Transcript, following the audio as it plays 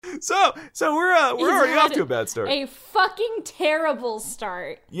So we're already off to a bad start. A fucking terrible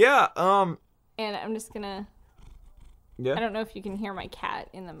start. Yeah. And I'm just gonna. Yeah. I don't know if you can hear my cat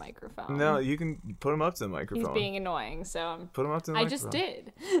in the microphone. No, you can put him up to the microphone. He's being annoying, so Put him up to the I microphone. just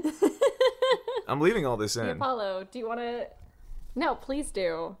did. I'm leaving all this in. Hey, Apollo, do you want to? No, please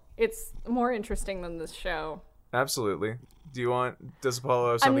do. It's more interesting than this show. Absolutely. Does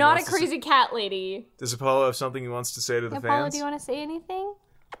Apollo have something I'm not he a wants to crazy cat lady. Does Apollo have something he wants to say to the Apollo, fans? do you want to say anything?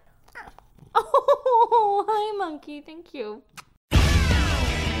 Oh, hi, monkey. Thank you.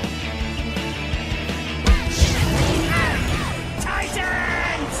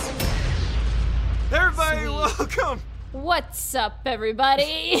 Titans! Everybody, Sweet. welcome What's up,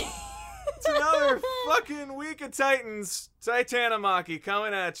 everybody? to another fucking week of Titans. Titanamaki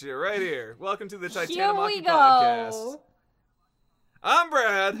coming at you right here. Welcome to the Here Titanamaki we go. podcast. I'm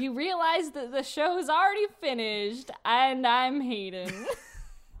Brad. You realize that the show's already finished, and I'm Hayden.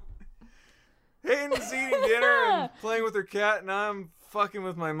 Hayden's eating dinner and playing with her cat, and I'm fucking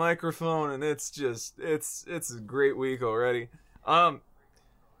with my microphone, and it's a great week already.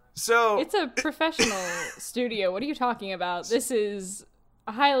 So It's a professional studio. What are you talking about? This is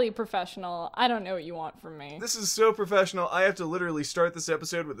highly professional. I don't know what you want from me. this is so professional. I have to literally start this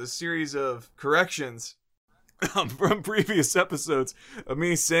episode with a series of corrections from previous episodes of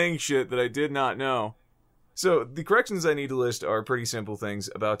me saying shit that I did not know. So the corrections I need to list are pretty simple things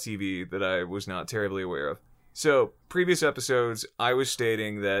about TV that I was not terribly aware of. So, previous episodes, I was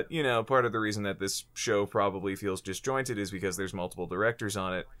stating that, part of the reason that this show probably feels disjointed is because there's multiple directors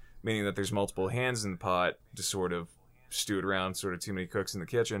on it, meaning that there's multiple hands in the pot to sort of stew it around, sort of too many cooks in the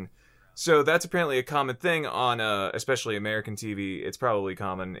kitchen. So that's apparently a common thing on, especially American TV. It's probably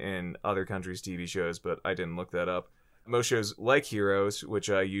common in other countries' TV shows, but I didn't look that up. Most shows like Heroes, which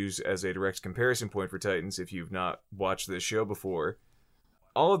I use as a direct comparison point for Titans if you've not watched this show before,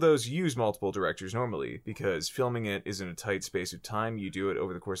 all of those use multiple directors normally, because filming it is in a tight space of time. You do it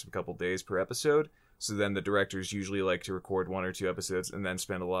over the course of a couple days per episode, so then the directors usually like to record 1 or 2 episodes and then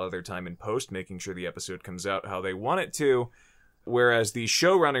spend a lot of their time in post making sure the episode comes out how they want it to, whereas the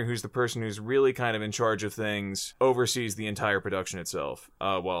showrunner, who's the person who's really kind of in charge of things, oversees the entire production itself,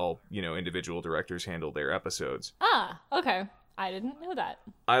 while, individual directors handle their episodes. Ah, okay. I didn't know that.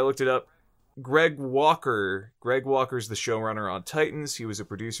 I looked it up. Greg Walker's the showrunner on Titans. He was a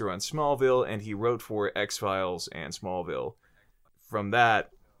producer on Smallville, and he wrote for X-Files and Smallville. From that,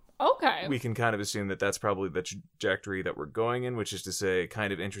 Okay. we can kind of assume that that's probably the trajectory that we're going in, which is to say,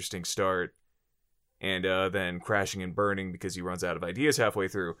 kind of interesting start, and then crashing and burning because he runs out of ideas halfway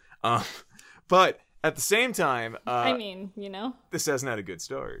through. But at the same time, this hasn't had a good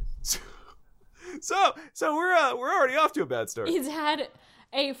start. So we're already off to a bad start. It's had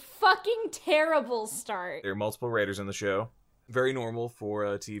a fucking terrible start. There are multiple writers on the show. Very normal for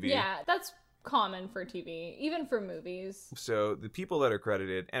TV. Yeah, that's common for TV, even for movies. So the people that are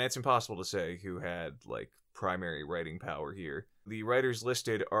credited, and it's impossible to say who had primary writing power here. The writers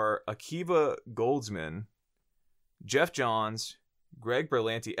listed are Akiva Goldsman, Jeff Johns, Greg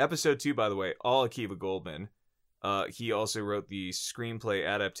Berlanti. Episode 2, by the way, all Akiva Goldman. He also wrote the screenplay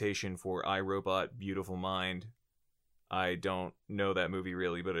adaptation for I, Robot, Beautiful Mind. I don't know that movie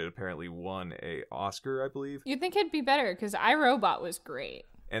really, but it apparently won a Oscar, I believe. You'd think it'd be better, because iRobot was great.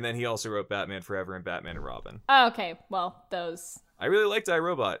 And then he also wrote Batman Forever and Batman and Robin. Oh, okay. Well, those. I really liked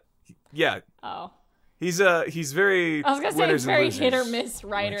iRobot. Yeah. Oh. He's very. I was gonna say winners he's very and hit or losers miss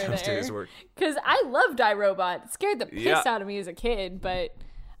writer when it comes to his there. work. Because I loved iRobot. It scared the piss Yeah. out of me as a kid, but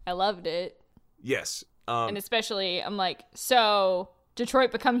I loved it. Yes. And especially, I'm like, so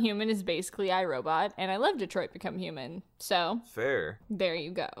Detroit Become Human is basically iRobot, and I love Detroit Become Human. So Fair. there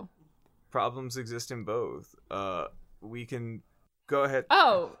you go. Problems exist in both. We can go ahead.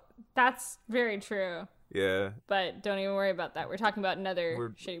 Oh, that's very true. Yeah. But don't even worry about that. We're talking about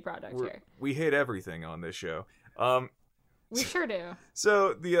another shitty product here. We hate everything on this show. We sure do.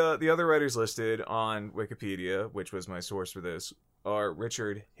 So the other writers listed on Wikipedia, which was my source for this, are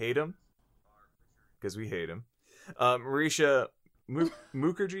Richard Hatem, because we hate him. Marisha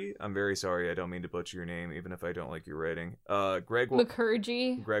Mukherjee. I'm very sorry. I don't mean to butcher your name, even if I don't like your writing.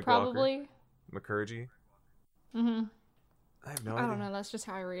 Mukherjee, Greg probably. Walker. Mukherjee. Mm-hmm. I have no idea. I don't know. That's just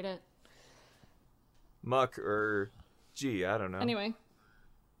how I read it. Muck or G. I don't know. Anyway.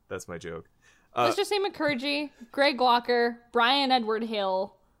 That's my joke. Let's just say Mukherjee, Greg Walker, Brian Edward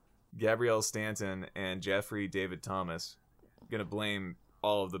Hill, Gabrielle Stanton, and Jeffrey David Thomas. I'm gonna blame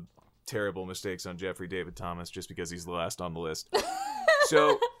all of the terrible mistakes on Jeffrey David Thomas just because he's the last on the list.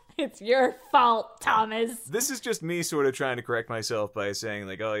 So it's your fault, Thomas. This is just me sort of trying to correct myself by saying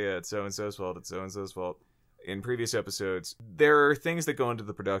oh yeah, it's so-and-so's fault, it's so-and-so's fault. in previous episodes, there are things that go into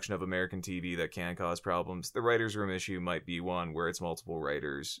the production of American TV that can cause problems. The writer's room issue might be one where it's multiple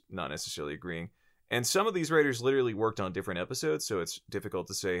writers not necessarily agreeing. And some of these writers literally worked on different episodes, so it's difficult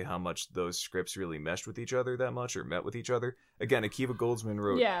to say how much those scripts really meshed with each other that much or met with each other. Again, Akiva Goldsman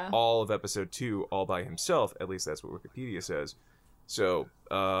wrote all of episode 2 all by himself. At least that's what Wikipedia says. So,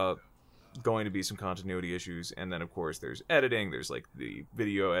 going to be some continuity issues. And then, of course, there's editing. There's, like, the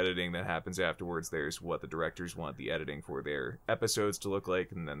video editing that happens afterwards. There's what the directors want the editing for their episodes to look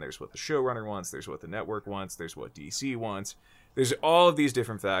like. And then there's what the showrunner wants. There's what the network wants. There's what DC wants. There's all of these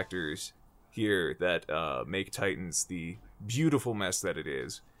different factors here that make Titans the beautiful mess that it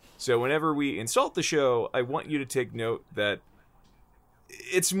is. So whenever we insult the show, I want you to take note that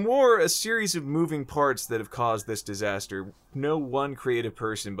it's more a series of moving parts that have caused this disaster. No one creative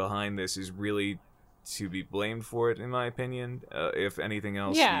person behind this is really to be blamed for it, in my opinion. If anything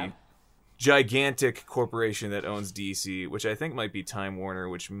else, the gigantic corporation that owns DC, which I think might be Time Warner,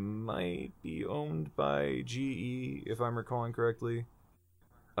 which might be owned by GE, if I'm recalling correctly.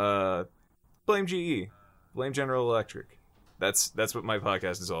 Blame GE. Blame General Electric. That's what my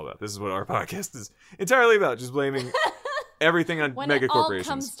podcast is all about. This is what our podcast is entirely about. Just blaming everything on mega corporations. When it all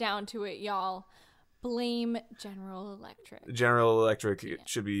comes down to it, y'all, blame General Electric. General Electric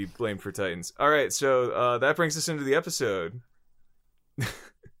should be blamed for Titans. All right, so that brings us into the episode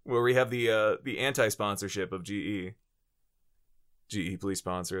where we have the anti-sponsorship of GE. GE, please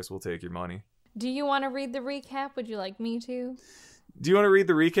sponsor us. We'll take your money. Do you want to read the recap? Would you like me to? Do you want to read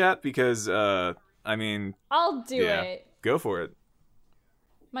the recap? Because, I mean... I'll do it. Go for it.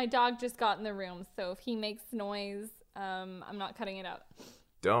 My dog just got in the room, so if he makes noise, I'm not cutting it out.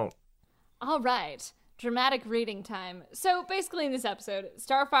 Don't. All right. Dramatic reading time. So, basically in this episode,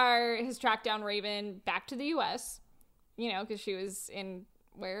 Starfire has tracked down Raven back to the U.S., you know, because she was in...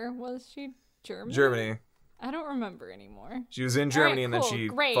 Where was she? Germany? I don't remember anymore. She was in Germany, and then she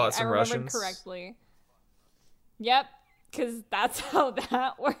fought some Russians. I remembered correctly. Yep. Because that's how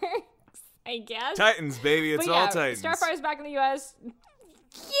that works, I guess. Titans, baby. It's all Titans. Starfire's back in the U.S.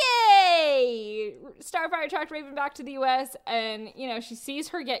 Yay! Starfire tracked Raven back to the U.S. and, you know, she sees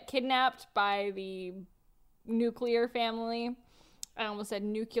her get kidnapped by the nuclear family. I almost said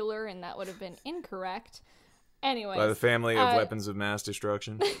nuclear, and that would have been incorrect. Anyways. By the family of weapons of mass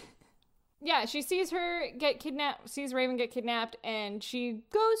destruction. Yeah, she sees Raven get kidnapped, and she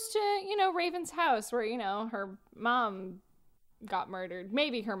goes to, you know, Raven's house where, you know, her mom got murdered.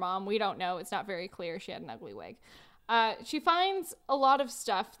 Maybe her mom, we don't know. It's not very clear. She had an ugly wig. She finds a lot of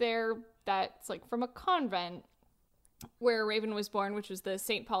stuff there that's, like, from a convent where Raven was born, which was the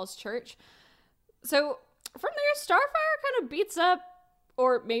St. Paul's Church. So, from there, Starfire kind of beats up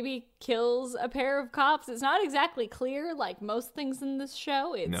or maybe kills a pair of cops. It's not exactly clear, like most things in this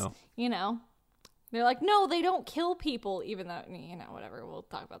show. It's, you know, they're like, no, they don't kill people, even though, you know, whatever. We'll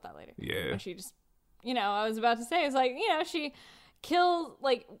talk about that later. Yeah. And she just, you know, I was about to say, it's like, you know, she kills,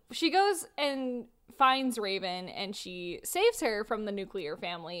 like, she goes and finds Raven, and she saves her from the nuclear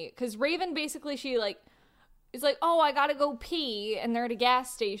family. Because Raven, basically, she, like, is like, oh, I gotta go pee, and they're at a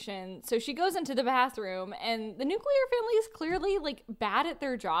gas station. So she goes into the bathroom, and the nuclear family is clearly, like, bad at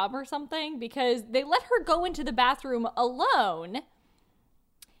their job or something, because they let her go into the bathroom alone,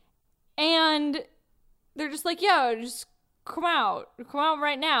 and they're just like, yo, just come out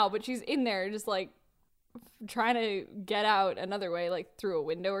right now. But she's in there just, like, trying to get out another way, like, through a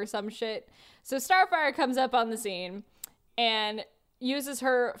window or some shit. So Starfire comes up on the scene, and uses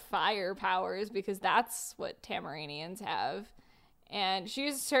her fire powers, because that's what Tamaranians have. And she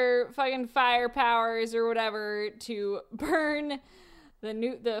uses her fucking fire powers or whatever to burn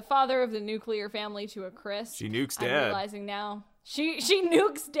the father of the nuclear family to a crisp. She nukes Dad. I'm realizing now. She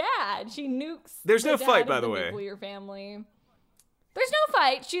nukes Dad. She nukes There's no fight, by the way. Nuclear family. There's no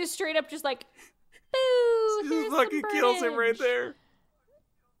fight. She is straight up just like, boo, she just fucking kills him right there.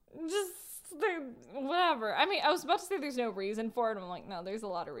 Just whatever. I mean, I was about to say there's no reason for it. I'm like, no, there's a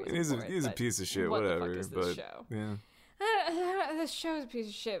lot of reasons for it. He's a piece of shit, whatever. What the fuck is this show? Yeah. This show is a piece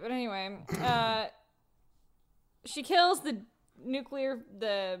of shit. But anyway, she kills the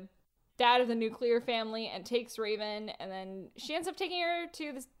dad of the nuclear family and takes Raven, and then she ends up taking her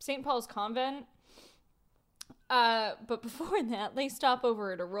to the St. Paul's convent. But before that, they stop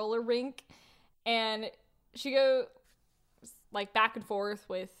over at a roller rink, and she goes, like, back and forth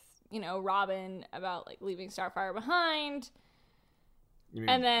with, you know, Robin about, like, leaving Starfire behind. You mean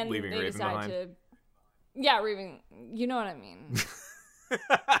and then leaving they Raven decide behind? leaving, you know what I mean.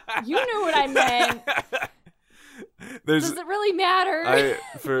 You knew what I meant. Does it really matter?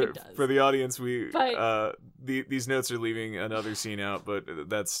 For the audience, these notes are leaving another scene out, but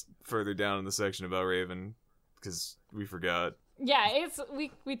that's further down in the section about Raven. because we forgot. Yeah,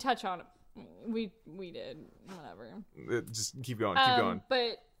 we touch on it. We did, whatever. Just keep going, keep going.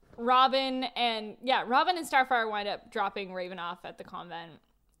 But Robin and Starfire wind up dropping Raven off at the convent,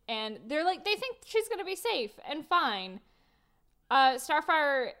 and they think she's gonna be safe and fine.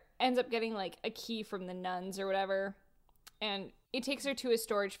 Starfire ends up getting like a key from the nuns or whatever, and it takes her to a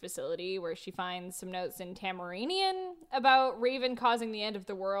storage facility where she finds some notes in Tamarinian about Raven causing the end of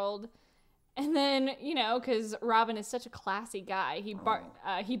the world. And then, because Robin is such a classy guy, he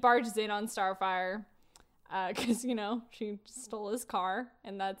barges in on Starfire because, she stole his car,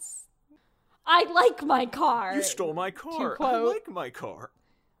 and that's... I like my car! You stole my car! I like my car!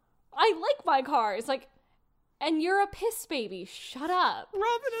 I like my car! It's like, and you're a piss baby, shut up!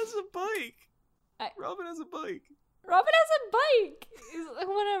 Robin has a bike! Robin has a bike!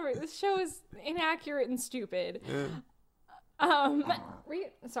 Whatever, this show is inaccurate and stupid. Yeah.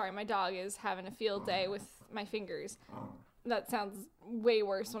 Sorry, my dog is having a field day with my fingers. That sounds way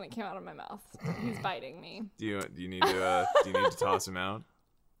worse when it came out of my mouth. He's biting me. Do you need to toss him out?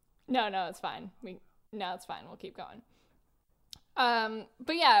 No, it's fine. It's fine. We'll keep going.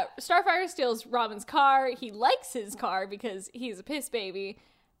 But yeah, Starfire steals Robin's car. He likes his car because he's a piss baby.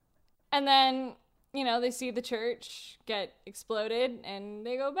 And then, they see the church get exploded and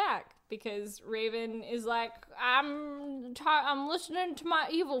they go back. Because Raven is like, I'm listening to my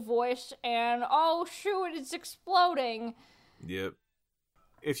evil voice, and oh shoot, it's exploding. Yep.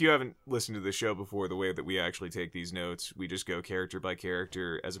 If you haven't listened to the show before, the way that we actually take these notes, we just go character by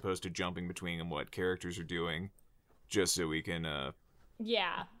character, as opposed to jumping between them what characters are doing, just so we can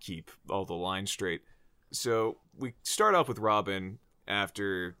keep all the lines straight. So we start off with Robin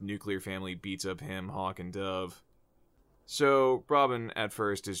after Nuclear Family beats up him, Hawk, and Dove. So, Robin, at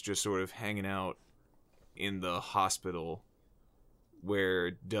first, is just sort of hanging out in the hospital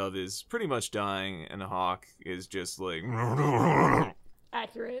where Dove is pretty much dying and Hawk is just like...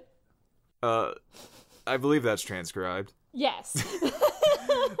 Accurate. I believe that's transcribed. Yes.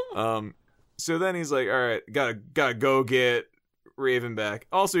 So then he's like, alright, gotta go get Raven back.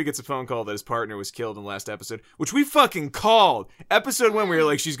 Also, he gets a phone call that his partner was killed in the last episode, which we fucking called! Episode 1, we were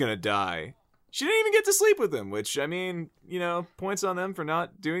like, she's gonna die. She didn't even get to sleep with him, which, I mean, points on them for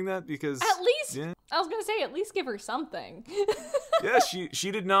not doing that because... At least, yeah. I was going to say, at least give her something. Yeah,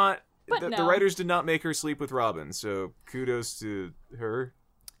 she did not... But the writers did not make her sleep with Robin, so kudos to her.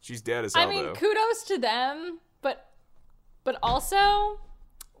 She's dead as hell, though. Kudos to them, but also,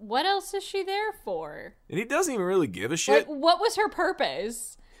 what else is she there for? And he doesn't even really give a shit. Like, what was her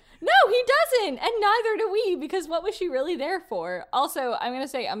purpose? No, he doesn't, and neither do we, because what was she really there for? Also, I'm going to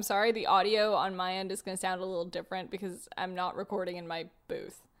say, I'm sorry, the audio on my end is going to sound a little different because I'm not recording in my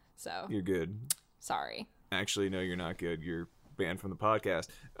booth, so. You're good. Sorry. Actually, no, you're not good. You're banned from the podcast.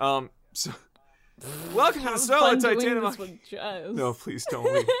 So, welcome to the Starlight Titanium. No, please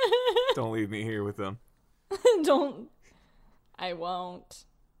don't leave. Don't leave me here with them. I won't.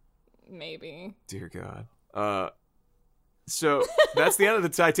 Maybe. Dear God. So that's the end of the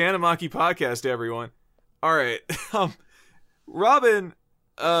Titanomachy podcast, everyone. All right. Robin.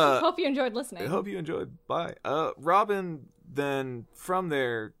 Hope you enjoyed listening. I hope you enjoyed. Bye. Robin then from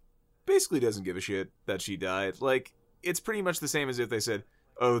there basically doesn't give a shit that she died. Like, it's pretty much the same as if they said,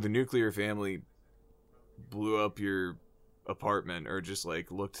 oh, the Nuclear Family blew up your apartment or just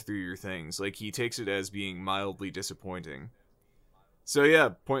like looked through your things. Like, he takes it as being mildly disappointing. So yeah,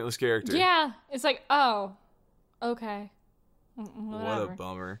 pointless character. Yeah, it's like, oh, okay. Whatever. What a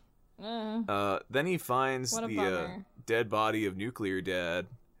bummer. Then he finds the dead body of Nuclear Dad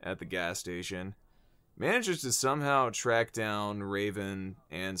at the gas station. Manages to somehow track down Raven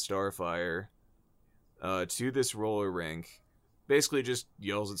and Starfire to this roller rink. Basically just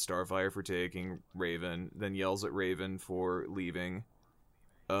yells at Starfire for taking Raven, then yells at Raven for leaving.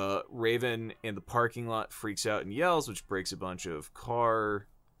 Raven in the parking lot freaks out and yells, which breaks a bunch of car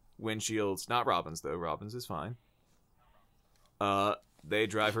windshields. Not Robin's, though. Robin's is fine. They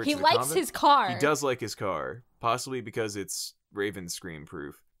drive her to the convent. He likes his car. He does like his car. Possibly because it's Raven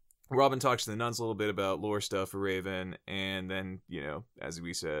scream-proof. Robin talks to the nuns a little bit about lore stuff for Raven, and then, as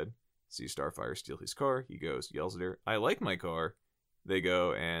we said, sees Starfire steal his car. He goes, yells at her, I like my car. They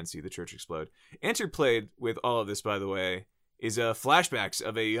go and see the church explode. Interplayed with all of this, by the way, is flashbacks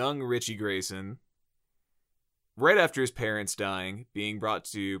of a young Richie Grayson, right after his parents dying, being brought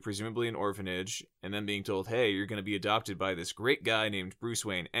to presumably an orphanage, and then being told, hey, you're going to be adopted by this great guy named Bruce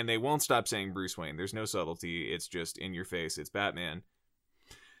Wayne. And they won't stop saying Bruce Wayne. There's no subtlety. It's just in your face. It's Batman.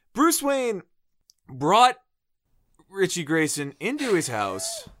 Bruce Wayne brought Richie Grayson into his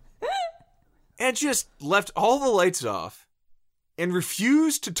house and just left all the lights off and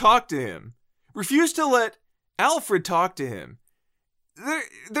refused to talk to him. Refused to let Alfred talk to him.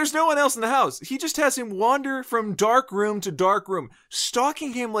 There's no one else in the house. He just has him wander from dark room to dark room,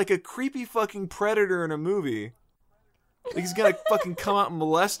 stalking him like a creepy fucking predator in a movie. Like he's gonna fucking come out and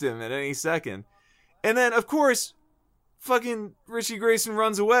molest him at any second. And then, of course, fucking Richie Grayson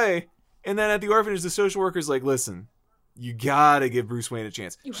runs away. And then at the orphanage, the social worker's like, listen, you gotta give Bruce Wayne a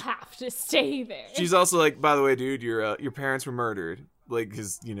chance. You have to stay there. She's also like, by the way, dude, your parents were murdered. Like,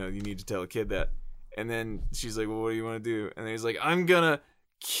 because, you know, you need to tell a kid that. And then she's like, well, what do you want to do? And then he's like, I'm gonna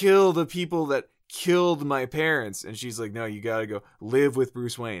kill the people that killed my parents. And she's like, no, you gotta go live with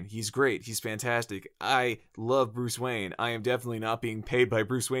Bruce Wayne. He's great. He's fantastic. I love Bruce Wayne. I am definitely not being paid by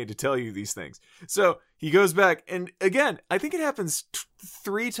Bruce Wayne to tell you these things. So he goes back. And again, I think it happens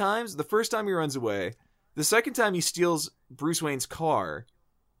 3 times. The first time he runs away. The second time he steals Bruce Wayne's car.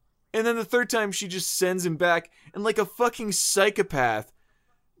 And then the third time she just sends him back. And like a fucking psychopath,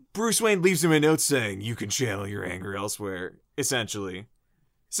 Bruce Wayne leaves him a note saying, you can channel your anger elsewhere, essentially.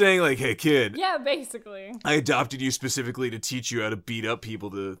 Saying like, hey kid. Yeah, basically. I adopted you specifically to teach you how to beat up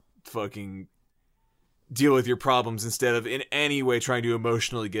people to fucking deal with your problems instead of in any way trying to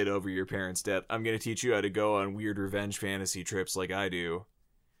emotionally get over your parents' death. I'm going to teach you how to go on weird revenge fantasy trips like I do.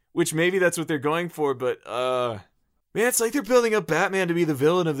 Which maybe that's what they're going for, but man, it's like they're building up Batman to be the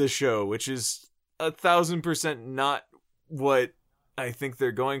villain of this show, which is 1,000% not what I think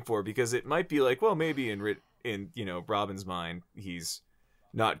they're going for, because it might be like, well, maybe in you know, Robin's mind, he's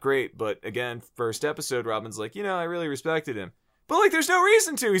not great, but again, first episode, Robin's like, you know, I really respected him. But like, there's no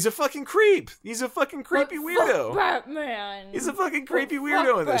reason to. He's a fucking creep. He's a fucking creepy weirdo. Fuck Batman. He's a fucking creepy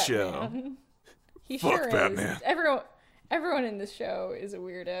weirdo in this show. He Fuck sure Batman. is. Everyone in this show is a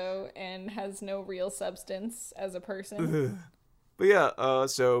weirdo and has no real substance as a person. But yeah,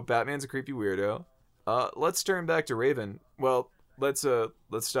 so Batman's a creepy weirdo. Let's turn back to Raven. Well, let's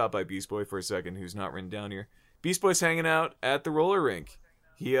stop by Beast Boy for a second, who's not written down here. Beast Boy's hanging out at the roller rink.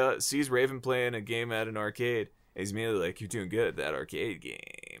 He sees Raven playing a game at an arcade. And he's immediately like, you're doing good at that arcade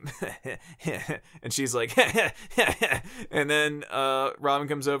game. And she's like, and then Robin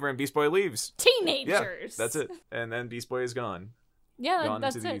comes over and Beast Boy leaves. Teenagers. Yeah, that's it. And then Beast Boy is gone. Yeah, gone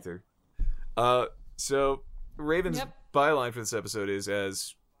that's into the it. ether. So Raven's Yep. byline for this episode is,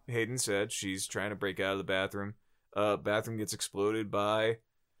 as Hayden said, she's trying to break out of the bathroom. Bathroom gets exploded by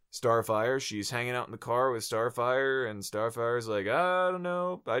Starfire. She's hanging out in the car with Starfire, and Starfire's like, I don't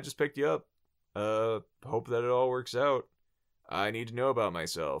know, I just picked you up. Hope that it all works out. I need to know about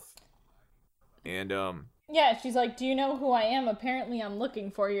myself. And Yeah, she's like, do you know who I am? Apparently I'm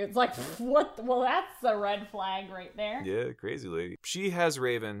looking for you. It's like, what? Well, that's a red flag right there. yeah, crazy lady. She has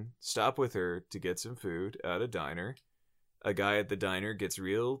Raven stop with her to get some food at a diner. A guy at the diner gets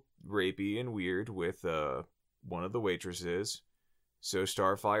real rapey and weird with one of the waitresses. So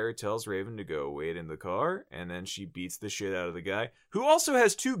Starfire tells Raven to go wait in the car, and then she beats the shit out of the guy, who also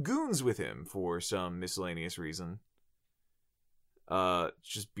has 2 goons with him for some miscellaneous reason.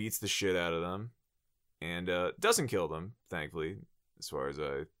 Just beats the shit out of them, and doesn't kill them, thankfully, as far as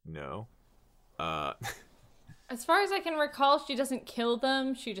I know. As far as I can recall, she doesn't kill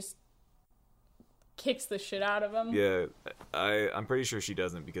them. She just kicks the shit out of them. Yeah, I'm pretty sure she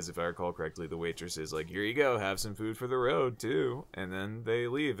doesn't, because if I recall correctly, the waitress is like, here you go, have some food for the road, too. And then they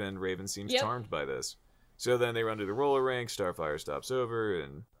leave, and Raven seems charmed by this. So then they run to the roller rink, Starfire stops over,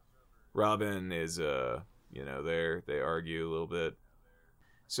 and Robin is, there. They argue a little bit.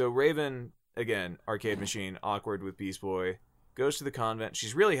 So Raven, again, arcade machine, awkward with Beast Boy, goes to the convent.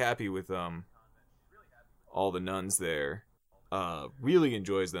 She's really happy with all the nuns there. Really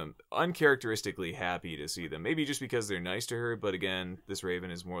enjoys them. Uncharacteristically happy to see them. Maybe just because they're nice to her, but again, this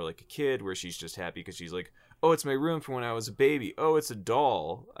Raven is more like a kid, where she's just happy because she's like, oh, it's my room from when I was a baby. Oh, it's a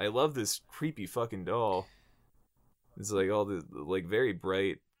doll. I love this creepy fucking doll. It's like all the, like, very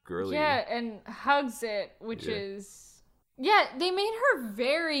bright, girly. Yeah, and hugs it, which is... Yeah, they made her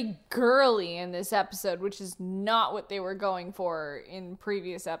very girly in this episode, which is not what they were going for in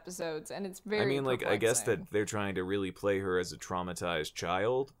previous episodes, and it's very I guess that they're trying to really play her as a traumatized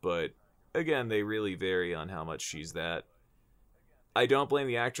child, but again, they really vary on how much she's that. I don't blame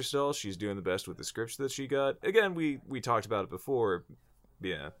the actress at all. She's doing the best with the scripts that she got. Again, we talked about it before.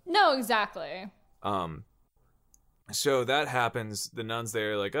 Yeah. No, exactly. So that happens. The nuns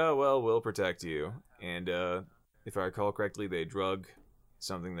there are like, oh, well, we'll protect you. And, if I recall correctly, they drug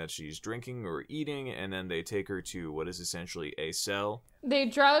something that she's drinking or eating, and then they take her to what is essentially a cell. They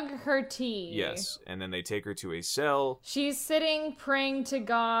drug her tea. Yes, and then they take her to a cell. She's sitting praying to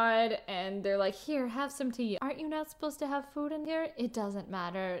God, and they're like, here, have some tea. Aren't you not supposed to have food in here? It doesn't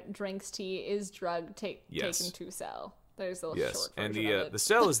matter. Drinks tea is drug taken to cell. There's a short version and of it. the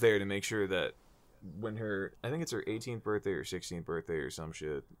cell is there to make sure that when I think it's her 18th birthday or 16th birthday or some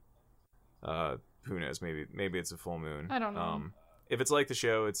shit. Who knows? Maybe it's a full moon. I don't know. If it's like the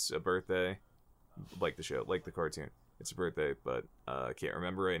show, it's a birthday. Like the show, like the cartoon, it's a birthday, but I can't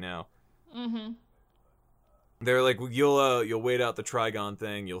remember right now. Mm-hmm. They're like, you'll wait out the Trigon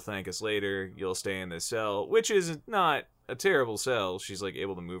thing. You'll thank us later. You'll stay in this cell, which is not a terrible cell. She's like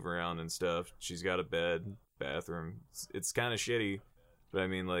able to move around and stuff. She's got a bed, bathroom. It's kind of shitty, but I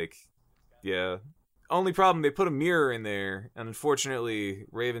mean, like, yeah. Only problem, they put a mirror in there, and unfortunately,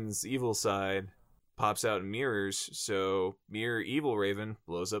 Raven's evil side pops out in mirrors. So mirror evil Raven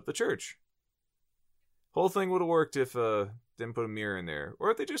blows up the church. Whole thing would have worked if didn't put a mirror in there,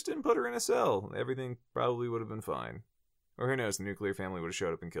 or if they just didn't put her in a cell. Everything probably would have been fine. Or who knows, the nuclear family would have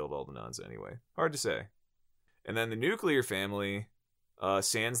showed up and killed all the nuns anyway. Hard to say. And then the nuclear family,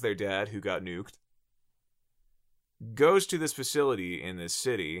 sans their dad who got nuked, goes to this facility in this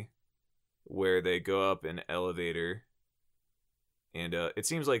city where they go up an elevator, and it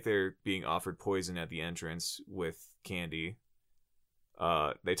seems like they're being offered poison at the entrance with candy.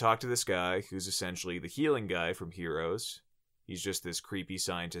 They talk to this guy who's essentially the healing guy from Heroes. He's just this creepy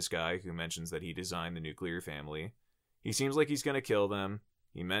scientist guy who mentions that he designed the nuclear family. He seems like he's going to kill them.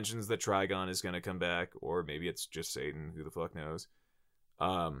 He mentions that Trigon is going to come back, or maybe it's just Satan, who the fuck knows.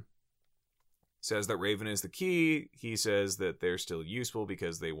 Says that Raven is the key. He says that they're still useful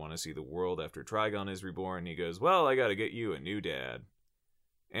because they want to see the world after Trigon is reborn. He goes, well, I gotta get you a new dad.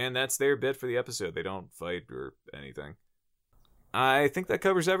 And that's their bit for the episode. They don't fight or anything. I think that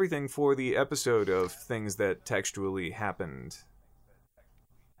covers everything for the episode of things that textually happened.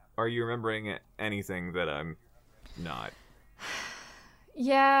 Are you remembering anything that I'm not?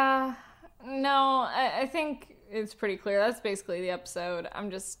 Yeah. No, I think it's pretty clear. That's basically the episode. I'm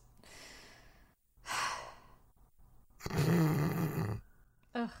just...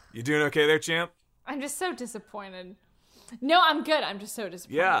 You doing okay there, champ? I'm just so disappointed. No, I'm good. I'm just so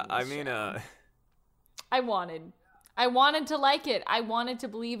disappointed. Yeah, I mean, I wanted to like it. I wanted to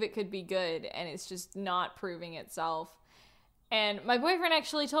believe it could be good, and it's just not proving itself. And my boyfriend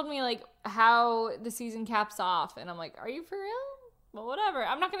actually told me, like, how the season caps off, and I'm like, are you for real? Well, whatever.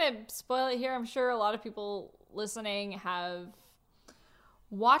 I'm not going to spoil it here. I'm sure a lot of people listening have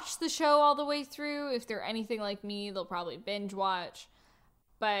watched the show all the way through. If they're anything like me, they'll probably binge watch.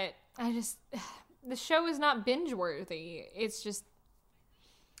 But the show is not binge worthy. It's just,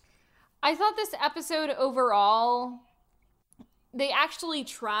 I thought this episode overall, they actually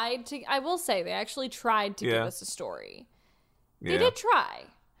tried to, I will say, they actually tried to give us a story. They did try.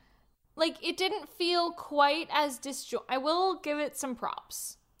 Like, it didn't feel quite as disjointed. I will give it some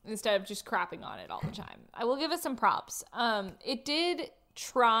props instead of just crapping on it all the time. I will give it some props. It did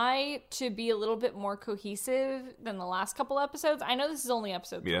try to be a little bit more cohesive than the last couple episodes. I know this is only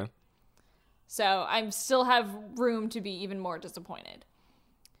episode 3. So I still have room to be even more disappointed.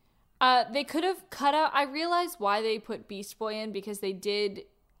 They could have cut out... I realized why they put Beast Boy in, because they did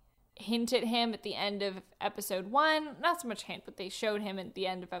hint at him at the end of episode 1. Not so much hint, but they showed him at the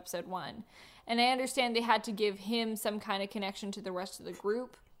end of episode 1. And I understand they had to give him some kind of connection to the rest of the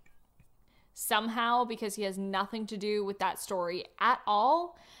group somehow, because he has nothing to do with that story at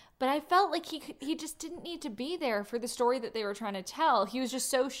all. But I felt like he just didn't need to be there for the story that they were trying to tell. He was just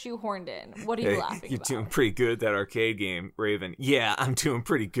so shoehorned in. What are you laughing You're about? doing pretty good at that arcade game, Raven. Yeah, I'm doing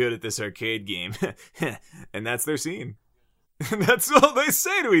pretty good at this arcade game. And that's their scene. That's all they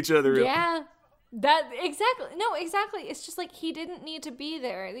say to each other. Yeah. That exactly. No, exactly. It's just like he didn't need to be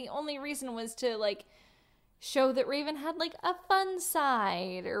there. The only reason was to like show that Raven had like a fun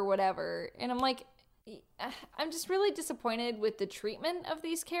side or whatever. And I'm like, I'm just really disappointed with the treatment of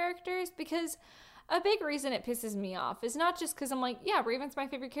these characters, because a big reason it pisses me off is not just because I'm like, yeah, Raven's my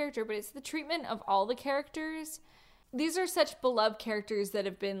favorite character, but it's the treatment of all the characters. These are such beloved characters that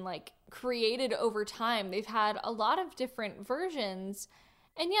have been like created over time. They've had a lot of different versions.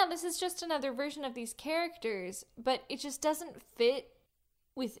 And yeah, this is just another version of these characters, but it just doesn't fit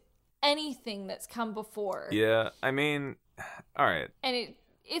with anything that's come before. Yeah, I mean, all right. And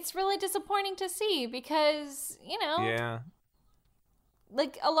it's really disappointing to see, because, you know, yeah,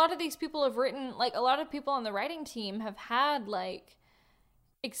 like a lot of these people have written, like a lot of people on the writing team have had like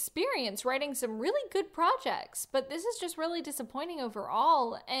experience writing some really good projects, but this is just really disappointing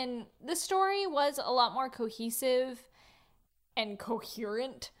overall. And the story was a lot more cohesive and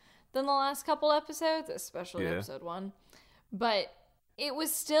coherent than the last couple episodes, especially episode 1. But it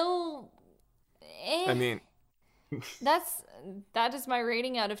was still I mean, that is my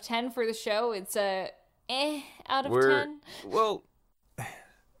rating out of 10 for the show. It's a out of 10. Well,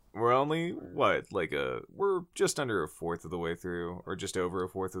 we're only we're just under a fourth of the way through, or just over a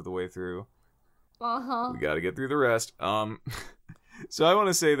fourth of the way through. Uh-huh. We gotta get through the rest. So I want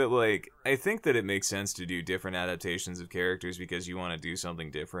to say that, like, I think that it makes sense to do different adaptations of characters because you want to do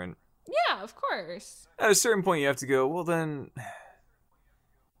something different. Yeah, of course. At a certain point, you have to go, well, then,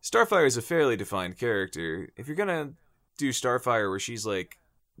 Starfire is a fairly defined character. If you're gonna do Starfire where she's, like,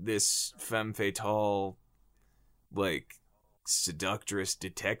 this femme fatale, like, seductress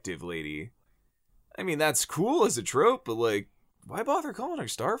detective lady, I mean, that's cool as a trope, but, like, why bother calling her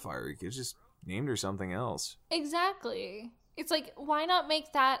Starfire? You could just named her something else. Exactly. It's like, why not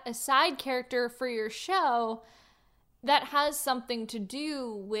make that a side character for your show that has something to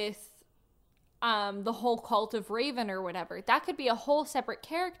do with the whole cult of Raven or whatever? That could be a whole separate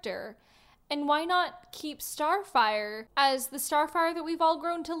character. And why not keep Starfire as the Starfire that we've all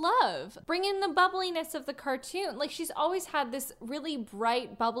grown to love? Bring in the bubbliness of the cartoon. Like, she's always had this really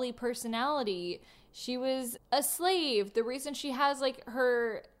bright, bubbly personality. She was a slave. The reason she has, like,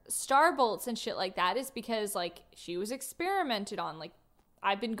 her star bolts and shit like that is because, like, she was experimented on. Like,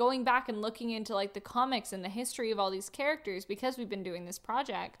 I've been going back and looking into, like, the comics and the history of all these characters because we've been doing this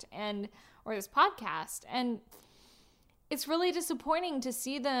project or this podcast, and it's really disappointing to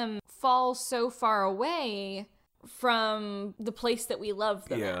see them fall so far away from the place that we love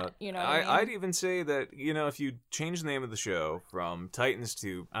them at, you know what I mean? I'd even say that, you know, if you change the name of the show from Titans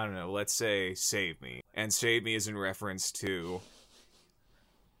to, I don't know, let's say Save Me, and Save Me is in reference to,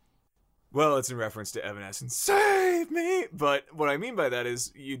 well, it's in reference to Evanescence, Save Me! But what I mean by that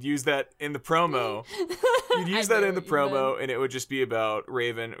is you'd use that in the promo. You'd use that in the promo, and it would just be about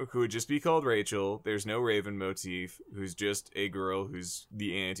Raven, who would just be called Rachel. There's no Raven motif, who's just a girl who's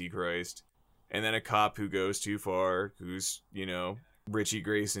the Antichrist. And then a cop who goes too far, who's, you know, Richie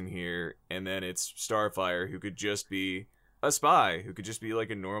Grayson here. And then it's Starfire, who could just be a spy, who could just be like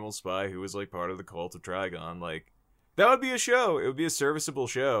a normal spy who was like part of the cult of Trigon. Like, that would be a show. It would be a serviceable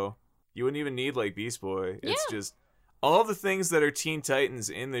show. You wouldn't even need, like, Beast Boy. It's just, all the things that are Teen Titans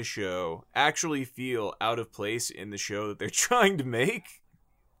in this show actually feel out of place in the show that they're trying to make.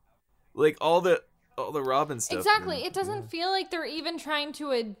 Like, all the Robin stuff. Exactly. It doesn't feel like they're even trying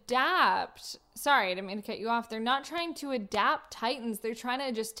to adapt. Sorry, I didn't mean to cut you off. They're not trying to adapt Titans. They're trying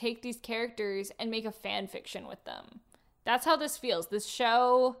to just take these characters and make a fan fiction with them. That's how this feels. This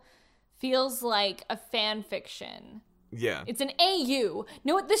show feels like a fan fiction. Yeah. It's an AU.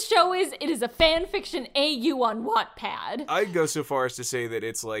 Know what this show is? It is a fan fiction AU on Wattpad. I'd go so far as to say that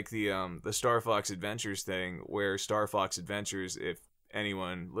it's like the Star Fox Adventures thing, where Star Fox Adventures, if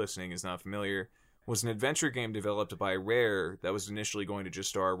anyone listening is not familiar, was an adventure game developed by Rare that was initially going to just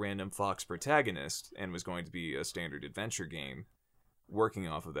star a random Fox protagonist and was going to be a standard adventure game working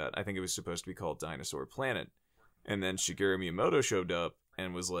off of that. I think it was supposed to be called Dinosaur Planet. And then Shigeru Miyamoto showed up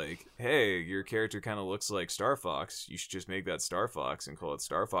and was like, hey, your character kind of looks like Star Fox. You should just make that Star Fox and call it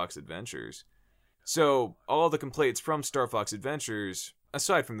Star Fox Adventures. So, all the complaints from Star Fox Adventures,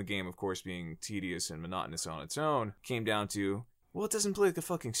 aside from the game, of course, being tedious and monotonous on its own, came down to, well, it doesn't play like a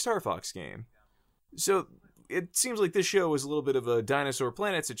fucking Star Fox game. So, it seems like this show was a little bit of a Dinosaur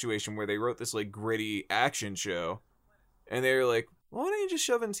Planet situation where they wrote this, like, gritty action show, and they were like, well, why don't you just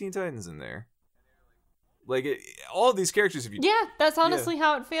shove in Teen Titans in there? Like, all of these characters, if you... Yeah, that's honestly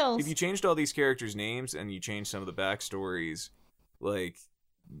how it feels. If you changed all these characters' names and you changed some of the backstories, like,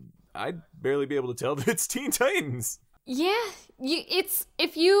 I'd barely be able to tell that it's Teen Titans. Yeah, it's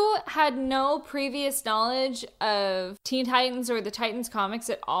if you had no previous knowledge of Teen Titans or the Titans comics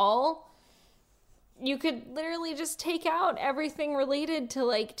at all, you could literally just take out everything related to,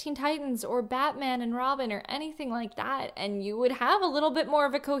 like, Teen Titans or Batman and Robin or anything like that, and you would have a little bit more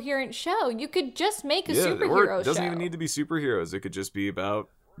of a coherent show. You could just make a superhero show. It doesn't even need to be superheroes. It could just be about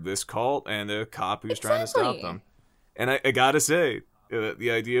this cult and a cop who's trying to stop them. And I gotta say, the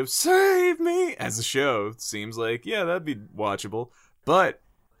idea of Save Me as a show seems like, yeah, that'd be watchable. But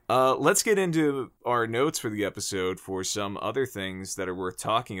let's get into our notes for the episode for some other things that are worth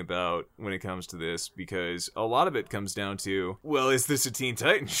talking about when it comes to this, because a lot of it comes down to, well, is this a Teen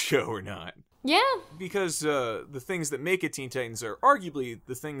Titans show or not? Yeah. Because the things that make it Teen Titans are arguably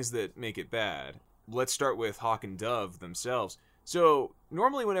the things that make it bad. Let's start with Hawk and Dove themselves. So,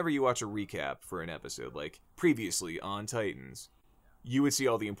 normally whenever you watch a recap for an episode, like previously on Titans, you would see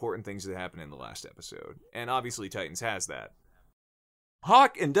all the important things that happened in the last episode. And obviously Titans has that.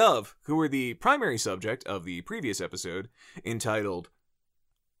 Hawk and Dove, who were the primary subject of the previous episode, entitled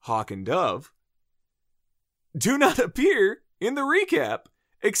Hawk and Dove, do not appear in the recap,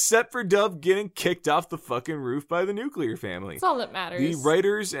 except for Dove getting kicked off the fucking roof by the nuclear family. That's all that matters. The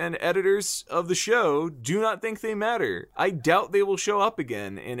writers and editors of the show do not think they matter. I doubt they will show up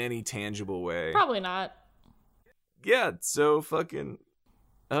again in any tangible way. Probably not. Yeah, so fucking...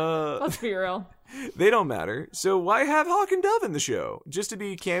 Let's be real. They don't matter. So why have Hawk and Dove in the show? Just to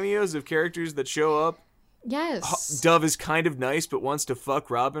be cameos of characters that show up? Yes. Dove is kind of nice, but wants to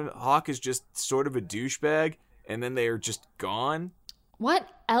fuck Robin. Hawk is just sort of a douchebag, and then they are just gone. What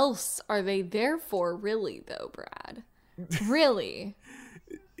else are they there for, really, though, Brad? Really?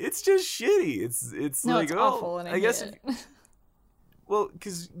 It's just shitty. It's no, like, it's awful, and I guess hate it. Well,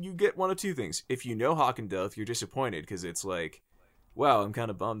 because you get one of two things. If you know Hawk and Dove, you're disappointed because it's like, wow, I'm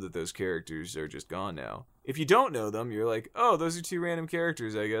kind of bummed that those characters are just gone now. If you don't know them, you're like, oh, those are two random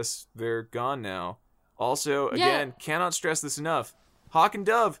characters. I guess they're gone now. Also, again, cannot stress this enough. Hawk and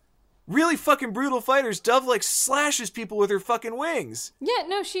Dove, really fucking brutal fighters. Dove, like, slashes people with her fucking wings. Yeah,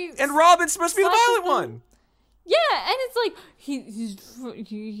 no, she... And Robin's supposed to be the violent one. Yeah, and it's like,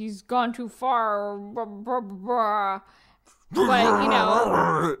 he's gone too far. But, you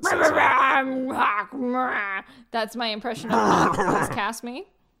know, that's my impression of Hawk. Please cast me.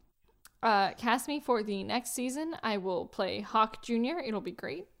 Cast me for the next season. I will play Hawk Jr. It'll be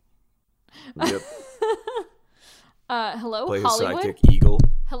great. Yep. Hello, play Hollywood. His sidekick, Eagle.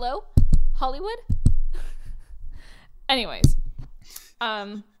 Hello, Hollywood. Anyways,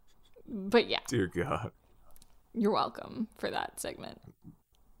 but yeah. Dear God. You're welcome for that segment.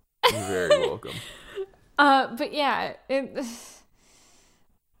 You're very welcome. But yeah, this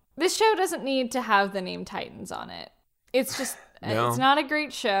show doesn't need to have the name Titans on it. It's just, No. It's not a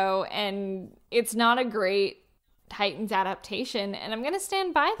great show, and it's not a great Titans adaptation, and I'm going to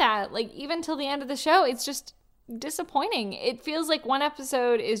stand by that. Like, even till the end of the show, it's just disappointing. It feels like one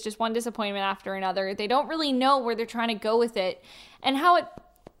episode is just one disappointment after another. They don't really know where they're trying to go with it, and how it,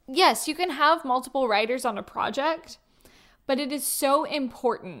 yes, you can have multiple writers on a project, but it is so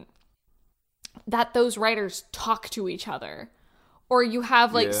important that those writers talk to each other, or you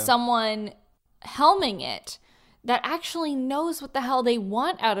have like someone helming it that actually knows what the hell they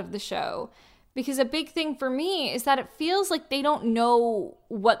want out of the show. Because a big thing for me is that it feels like they don't know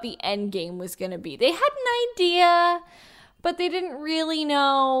what the end game was going to be. They had an idea, but they didn't really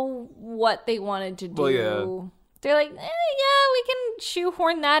know what they wanted to do. Well, yeah. They're like, yeah, we can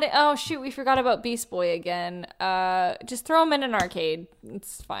shoehorn that in. Oh, shoot, we forgot about Beast Boy again. Just throw him in an arcade.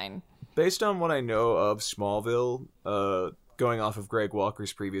 It's fine. Based on what I know of Smallville, going off of Greg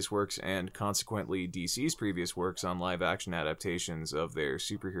Walker's previous works and consequently DC's previous works on live-action adaptations of their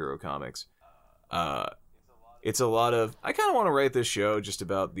superhero comics, it's a lot of, I kind of want to write this show just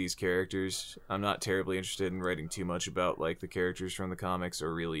about these characters. I'm not terribly interested in writing too much about like the characters from the comics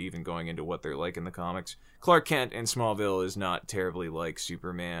or really even going into what they're like in the comics. Clark Kent in Smallville is not terribly like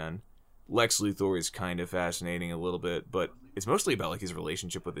Superman. Lex Luthor is kind of fascinating a little bit, but it's mostly about like his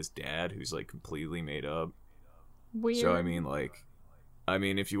relationship with his dad, who's like completely made up. Weird. So I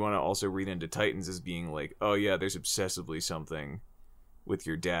mean, if you want to also read into Titans as being like, oh yeah, there's obsessively something with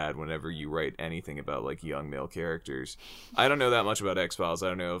your dad whenever you write anything about like young male characters. I don't know that much about X-Files. I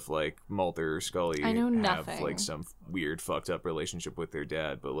don't know if like Mulder or Scully have like some weird fucked up relationship with their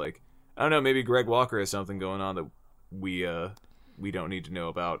dad, but like, I don't know, maybe Greg Walker has something going on that we don't need to know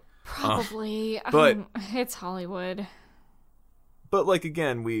about. Probably. But it's Hollywood. But like,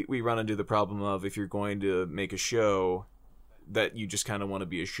 again, we run into the problem of if you're going to make a show that you just kind of want to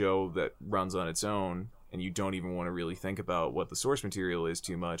be a show that runs on its own, and you don't even want to really think about what the source material is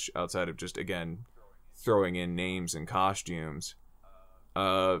too much outside of just, again, throwing in names and costumes.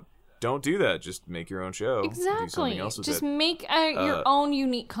 Don't do that. Just make your own show. Exactly. Do something else with just it. make your own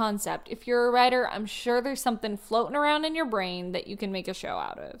unique concept. If you're a writer, I'm sure there's something floating around in your brain that you can make a show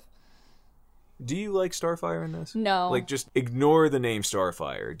out of. Do you like Starfire in this? No. Like, just ignore the name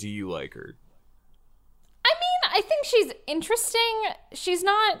Starfire. Do you like her? I mean, I think she's interesting. She's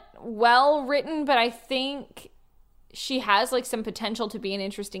not well written, but I think she has like some potential to be an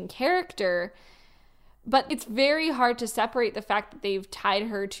interesting character. But it's very hard to separate the fact that they've tied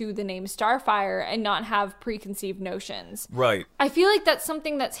her to the name Starfire and not have preconceived notions. Right. I feel like that's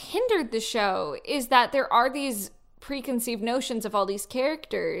something that's hindered the show, is that there are these preconceived notions of all these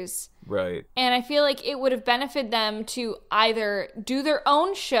characters. Right. And I feel like it would have benefited them to either do their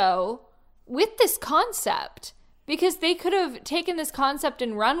own show with this concept, because they could have taken this concept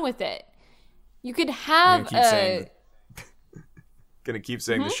and run with it. You could have Gonna keep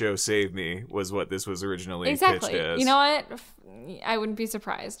saying the show Save Me was what this was originally exactly pitched as. You know what? I wouldn't be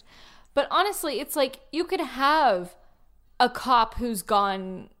surprised. But honestly, it's like you could have a cop who's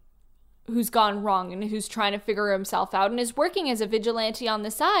gone wrong and who's trying to figure himself out and is working as a vigilante on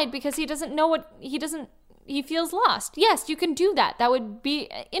the side because he doesn't know what he feels lost. Yes, you can do that. That would be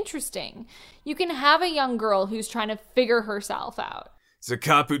interesting. You can have a young girl who's trying to figure herself out. It's a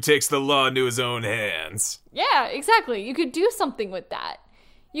cop who takes the law into his own hands. Yeah, exactly. You could do something with that.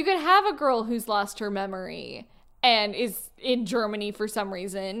 You could have a girl who's lost her memory and is in Germany for some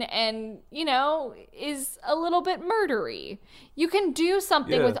reason and, you know, is a little bit murdery. You can do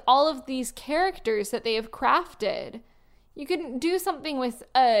something with all of these characters that they have crafted. You can do something with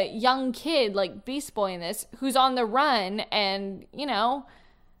a young kid like Beast Boy in this who's on the run and, you know,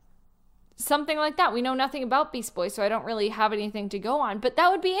 something like that. We know nothing about Beast Boy, so I don't really have anything to go on. But that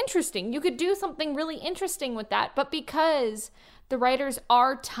would be interesting. You could do something really interesting with that. But because the writers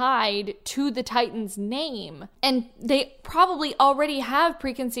are tied to the Titans' name, and they probably already have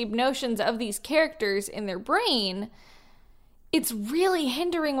preconceived notions of these characters in their brain, it's really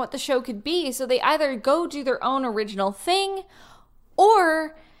hindering what the show could be. So they either go do their own original thing,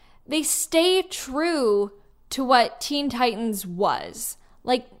 or they stay true to what Teen Titans was.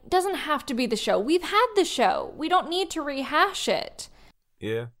 Like, doesn't have to be the show. We've had the show. We don't need to rehash it.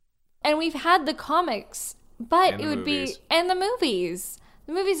 Yeah. And we've had the comics, but And it the would movies. be... And the movies.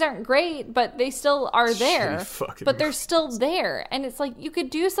 The movies aren't great, but they still are there. Shitty fucking But they're movies. still there. And it's like, you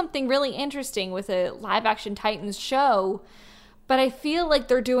could do something really interesting with a live-action Titans show, but I feel like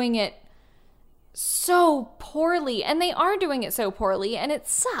they're doing it so poorly. And they are doing it so poorly, and it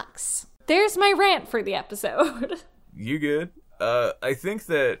sucks. There's my rant for the episode. You good? I think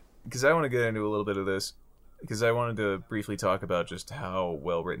that, because I want to get into a little bit of this, because I wanted to briefly talk about just how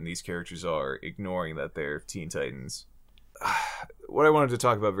well written these characters are, ignoring that they're Teen Titans. What I wanted to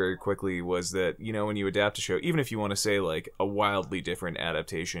talk about very quickly was that, you know, when you adapt a show, even if you want to say, like, a wildly different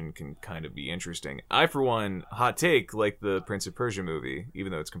adaptation can kind of be interesting. I, for one, hot take, like the Prince of Persia movie,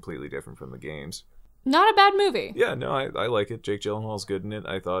 even though it's completely different from the games. Not a bad movie. Yeah, no, I like it. Jake Gyllenhaal's good in it.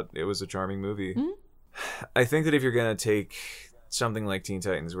 I thought it was a charming movie. Mm-hmm. I think that if you're going to take something like Teen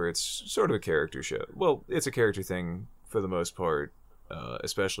Titans, where it's sort of a character show, well, it's a character thing for the most part,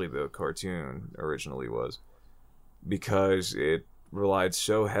 especially the cartoon originally was, because it relied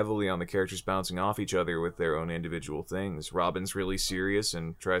so heavily on the characters bouncing off each other with their own individual things. Robin's really serious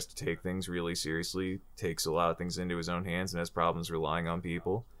and tries to take things really seriously, takes a lot of things into his own hands and has problems relying on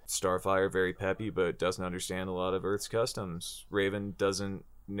people. Starfire, very peppy, but doesn't understand a lot of Earth's customs. Raven doesn't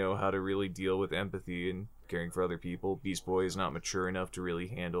know how to really deal with empathy and caring for other people. Beast Boy is not mature enough to really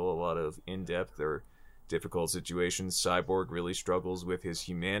handle a lot of in-depth or difficult situations. Cyborg really struggles with his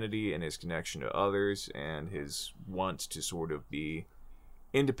humanity and his connection to others and his want to sort of be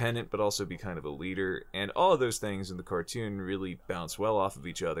independent but also be kind of a leader. And all of those things in the cartoon really bounce well off of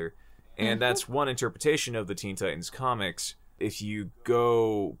each other. And that's one interpretation of the Teen Titans comics. If you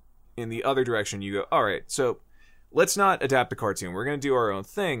go in the other direction, you go, all right, so let's not adapt the cartoon. We're going to do our own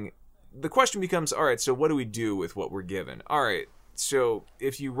thing. The question becomes, all right, so what do we do with what we're given? All right, so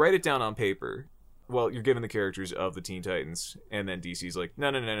if you write it down on paper, well, you're given the characters of the Teen Titans, and then DC's like,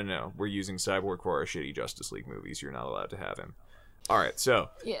 no. We're using Cyborg for our shitty Justice League movies. You're not allowed to have him. All right, so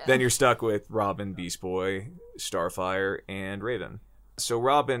then you're stuck with Robin, Beast Boy, Starfire, and Raven. So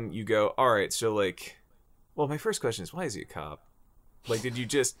Robin, you go, all right, so like, well, my first question is, why is he a cop? Like,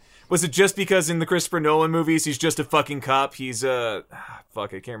 was it just because in the Christopher Nolan movies he's just a fucking cop? He's fuck,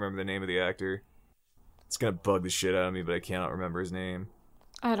 I can't remember the name of the actor. It's gonna bug the shit out of me, but I cannot remember his name.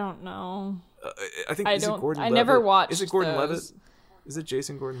 I don't know. I think Is it Gordon Levitt? never watched. Is it Gordon those. Levitt? Is it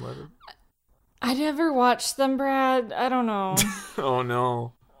Jason Gordon Levitt? I never watched them, Brad. I don't know. Oh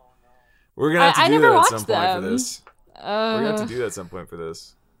no. We're gonna have to I do never that at watched some point for them. this. We're gonna have to do that at some point for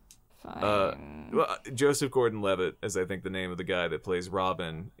this. Fine. Well, Joseph Gordon-Levitt is, I think, the name of the guy that plays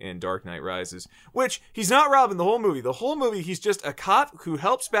Robin in Dark Knight Rises. Which, he's not Robin the whole movie. The whole movie, he's just a cop who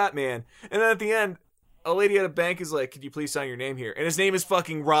helps Batman. And then at the end, a lady at a bank is like, could you please sign your name here? And his name is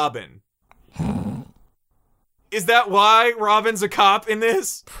fucking Robin. Is that why Robin's a cop in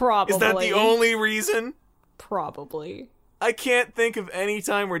this? Probably. Is that the only reason? Probably. I can't think of any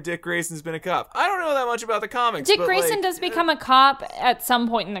time where Dick Grayson's been a cop. I don't know that much about the comics. Dick but Grayson like, does become a cop at some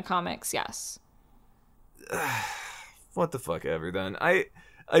point in the comics, yes. What the fuck ever then. I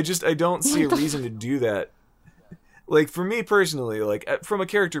don't see a reason to do that. Like, for me personally, like, from a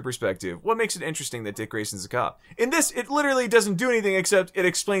character perspective, what makes it interesting that Dick Grayson's a cop? In this, it literally doesn't do anything except it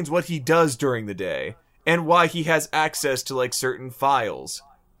explains what he does during the day and why he has access to, like, certain files.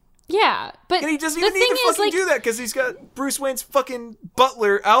 Yeah, but And he doesn't the even need thing to is, fucking like, do that because he's got Bruce Wayne's fucking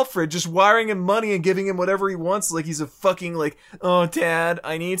butler, Alfred, just wiring him money and giving him whatever he wants. Like he's a fucking, like, oh, Dad,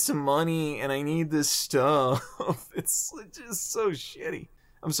 I need some money and I need this stuff. It's just so shitty.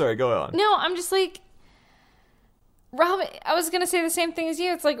 I'm sorry, go on. No, I'm just like, Robin, I was going to say the same thing as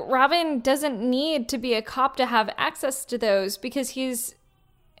you. It's like Robin doesn't need to be a cop to have access to those because he's,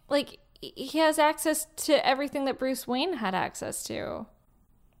 like, he has access to everything that Bruce Wayne had access to.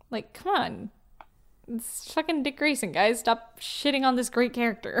 Like, come on. It's fucking Dick Grayson, guys. Stop shitting on this great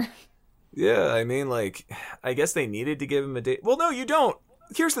character. Yeah, I mean, like, I guess they needed to give him a date. Well, no, you don't.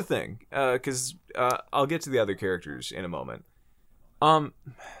 Here's the thing, because I'll get to the other characters in a moment.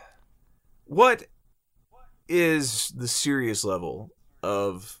 What is the serious level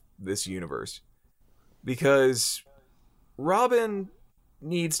of this universe? Because Robin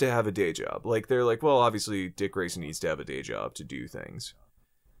needs to have a day job. Like, they're like, well, obviously Dick Grayson needs to have a day job to do things.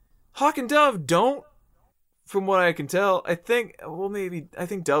 Hawk and Dove don't, from what I can tell. I think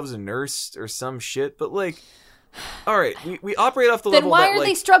Dove's a nurse or some shit, but like, all right, we operate off the then level why that, are like,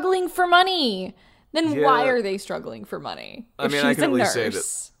 they struggling for money? Then Yeah. why are they struggling for money? I If mean, I she's can a at least nurse.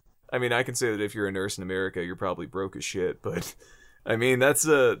 say that. I mean, I can say that if you're a nurse in America, you're probably broke as shit. But I mean, that's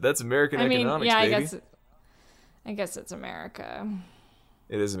American economics, yeah, baby. I guess it's America.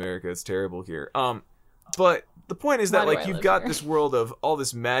 It is America. It's terrible here. But the point is that, Why do like, I you've live got here? this world of all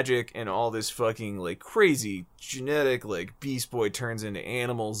this magic and all this fucking, like, crazy genetic, like, Beast Boy turns into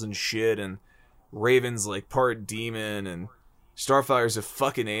animals and shit, and Raven's, like, part demon, and Starfire's a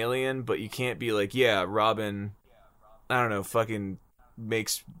fucking alien, but you can't be like, yeah, Robin, I don't know, fucking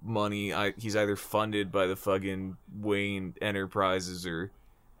makes money. He's either funded by the fucking Wayne Enterprises or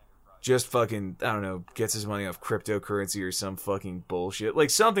just fucking, I don't know, gets his money off cryptocurrency or some fucking bullshit.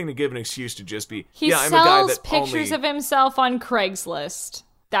 Like, something to give an excuse to just be, He I'm a guy sells that pictures only... of himself on Craigslist.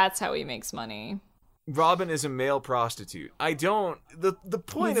 That's how he makes money. Robin is a male prostitute. I don't... The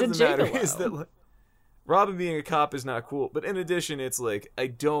point He's of a the matter gigolo. is that, like, Robin being a cop is not cool. But in addition, it's like, I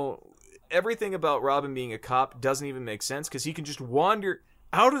don't... Everything about Robin being a cop doesn't even make sense, because he can just wander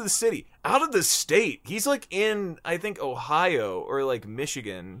out of the city, out of the state. He's, like, in, I think, Ohio or, like,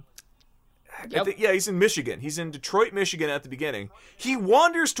 Michigan. Yep. He's in Michigan. He's in Detroit, Michigan at the beginning. He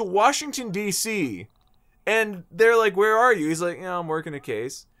wanders to Washington, D.C., and they're like, where are you? He's like, I'm working a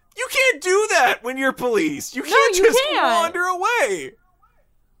case. You can't do that when you're police. You can't you just can't. wander away.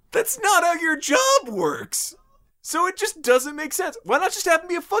 That's not how your job works. So it just doesn't make sense. Why not just have him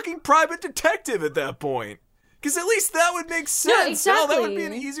be a fucking private detective at that point? Because at least that would make sense. exactly. Hell, that would be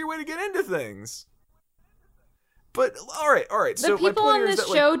an easier way to get into things. But, all right. The So my people point on here is this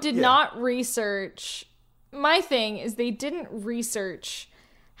that, show like, did yeah. not research. My thing is they didn't research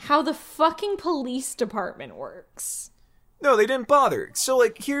how the fucking police department works. No, they didn't bother. So,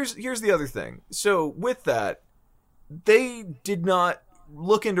 like, here's the other thing. So, with that, they did not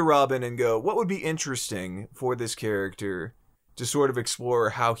look into Robin and go, what would be interesting for this character to sort of explore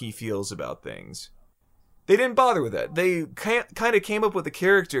how he feels about things? They didn't bother with that. They kind of came up with a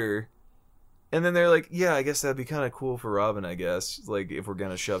character, and then they're like, yeah, I guess that'd be kind of cool for Robin, I guess. Like, if we're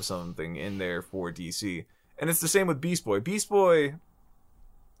going to shove something in there for DC. And it's the same with Beast Boy. Beast Boy,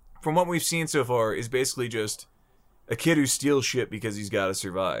 from what we've seen so far, is basically just a kid who steals shit because he's got to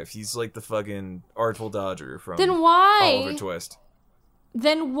survive. He's like the fucking Artful Dodger from Then Oliver why? Twist.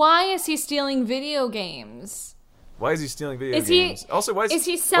 Then why is he stealing video games? Why is he stealing video Is he- games? Also, why is is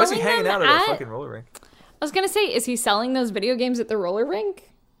he why is he selling hanging them out at a at- fucking roller rink? I was gonna say, is he selling those video games at the roller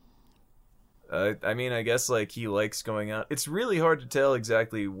rink? I mean, I guess, like, he likes going out. It's really hard to tell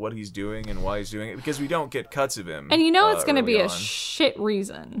exactly what he's doing and why he's doing it, because we don't get cuts of him. And you know it's gonna be early a on. shit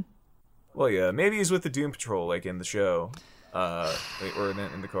reason. Well, yeah, maybe he's with the Doom Patrol, like, in the show. Or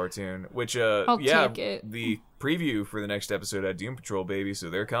in the cartoon. Which, I'll yeah, take it. the preview for the next episode had Doom Patrol, baby, so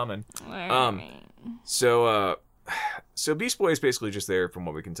they're coming. Alright. So Beast Boy is basically just there, from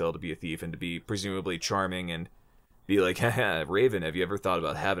what we can tell, to be a thief and to be presumably charming and be like, haha, Raven, have you ever thought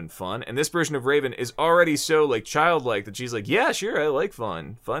about having fun? And this version of Raven is already so, like, childlike that she's like, yeah, sure, I like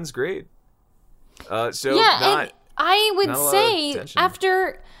fun. Fun's great. So Yeah, not... and I would not a lot of say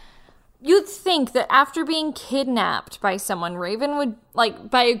tension. you'd think that after being kidnapped by someone, Raven would, like,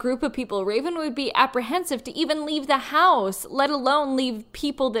 by a group of people, Raven would be apprehensive to even leave the house, let alone leave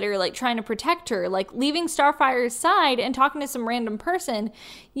people that are, like, trying to protect her. Like, leaving Starfire's side and talking to some random person,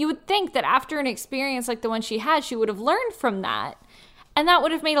 you would think that after an experience like the one she had, she would have learned from that. And that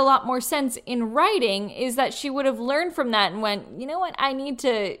would have made a lot more sense in writing, is that she would have learned from that and went, you know what, I need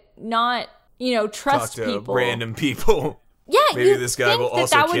to not, Talk trust to people. random people. Yeah, Maybe you'd this guy think will that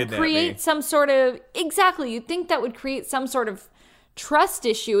also that would kidnap create me. some sort of you'd think that would create some sort of trust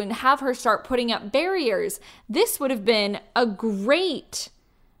issue and have her start putting up barriers. This would have been a great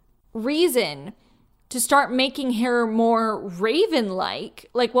reason to start making her more Raven-like,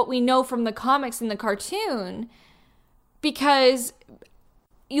 like what we know from the comics and the cartoon, because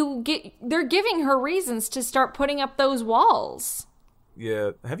they're giving her reasons to start putting up those walls.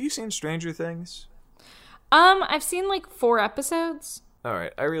 Yeah. Have you seen Stranger Things? I've seen like 4 episodes. All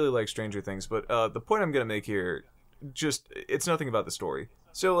right, I really like Stranger Things, but the point I'm gonna make here, it's nothing about the story.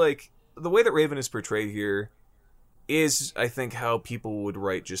 So, like, the way that Raven is portrayed here is, I think, how people would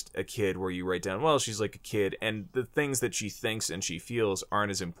write just a kid, where you write down, well, she's like a kid, and the things that she thinks and she feels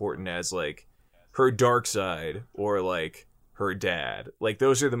aren't as important as, like, her dark side or, like, her dad. Like,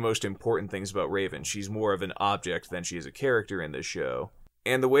 those are the most important things about Raven. She's more of an object than she is a character in this show.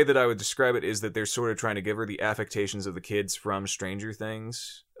 And the way that I would describe it is that they're sort of trying to give her the affectations of the kids from Stranger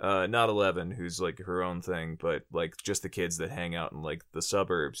Things. Not Eleven, who's, like, her own thing, but, like, just the kids that hang out in, like, the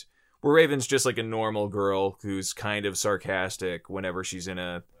suburbs. Where Raven's just, like, a normal girl who's kind of sarcastic whenever she's in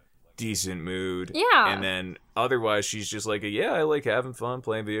a decent mood. Yeah. And then otherwise she's just like, I like having fun,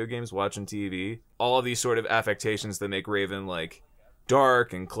 playing video games, watching TV. All of these sort of affectations that make Raven, like,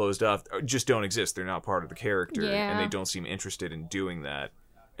 dark and closed off just don't exist. They're not part of the character, and they don't seem interested in doing that.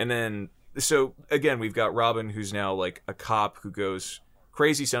 And then, so, again, we've got Robin, who's now, like, a cop who goes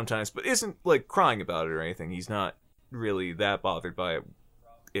crazy sometimes, but isn't, like, crying about it or anything. He's not really that bothered by it,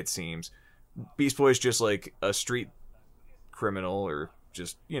 it seems. Beast Boy's just, like, a street criminal, or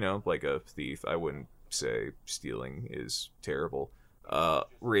just, like a thief. I wouldn't say stealing is terrible.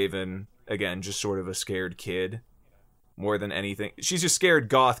 Raven, again, just sort of a scared kid. More than anything, she's a scared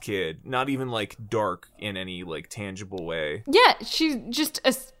goth kid, not even, like, dark in any, like, tangible way. Yeah, she's just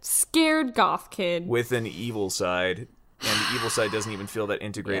a scared goth kid with an evil side, and the evil side doesn't even feel that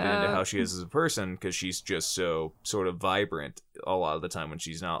integrated into how she is as a person, because she's just so sort of vibrant a lot of the time when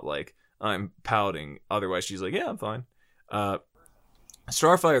she's not like, I'm pouting. Otherwise, she's like, yeah, I'm fine.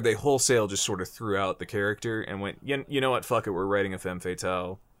 Starfire, they wholesale just sort of threw out the character and went, you know what, fuck it, we're writing a femme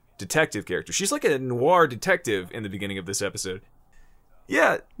fatale detective character. She's like a noir detective in the beginning of this episode.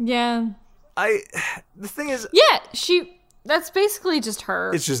 Yeah. The thing is... Yeah, that's basically just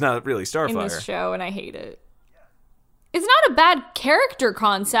her. It's just not really Starfire. In this show, and I hate it. It's not a bad character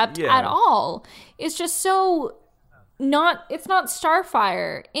concept at all. It's just so it's not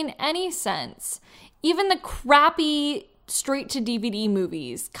Starfire in any sense. Even the crappy straight-to-DVD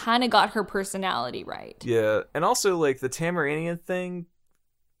movies kind of got her personality right. Yeah, and also, like, the Tamaranian thing...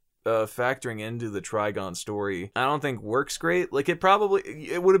 factoring into the Trigon story, I don't think works great. Like,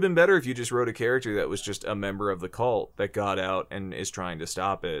 it would have been better if you just wrote a character that was just a member of the cult that got out and is trying to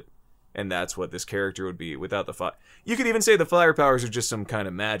stop it, and that's what this character would be without the fire. You could even say the fire powers are just some kind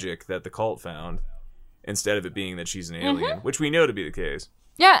of magic that the cult found, instead of it being that she's an alien, which we know to be the case.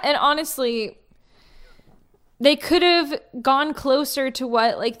 Yeah, and honestly, they could have gone closer to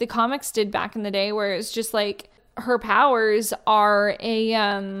what, like, the comics did back in the day, where it's just like, her powers are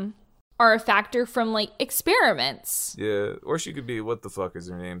a factor from, like, experiments. Yeah, or she could be, what the fuck is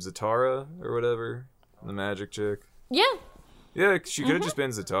her name? Zatara or whatever? The magic chick. Yeah. Yeah, she could have just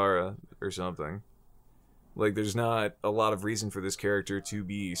been Zatara or something. Like, there's not a lot of reason for this character to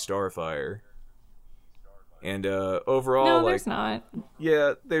be Starfire. And overall, no, like, there's not.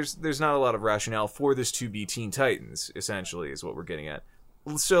 Yeah, there's not a lot of rationale for this to be Teen Titans, essentially, is what we're getting at.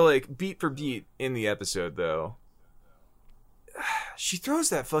 So, like, beat for beat in the episode, though, she throws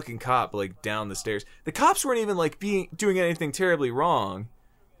that fucking cop, like, down the stairs. The cops weren't even, like, doing anything terribly wrong.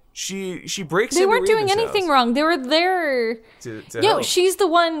 She breaks into They weren't doing Raven's anything house wrong. They were there. to help. She's the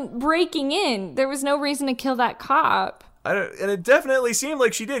one breaking in. There was no reason to kill that cop. And it definitely seemed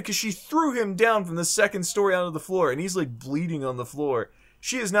like she did, because she threw him down from the second story onto the floor, and he's, like, bleeding on the floor.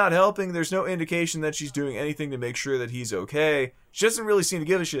 She is not helping. There's no indication that she's doing anything to make sure that he's okay. She doesn't really seem to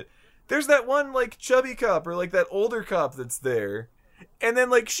give a shit. There's that one, like, chubby cop, or, like, that older cop that's there. And then,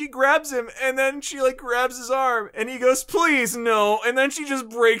 like, she grabs him, and then she, like, grabs his arm, and he goes, please, no. And then she just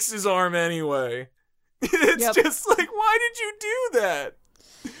breaks his arm anyway. It's just like, why did you do that?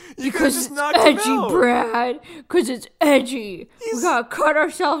 Because it's edgy, Brad. Because it's edgy. We gotta cut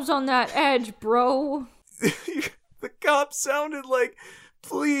ourselves on that edge, bro. The cop sounded like,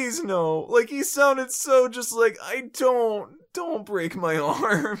 please, no. Like, he sounded so just like, don't break my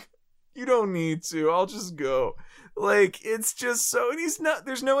arm. You don't need to. I'll just go. Like, it's just so, and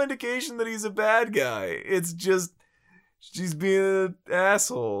there's no indication that he's a bad guy. It's just, she's being an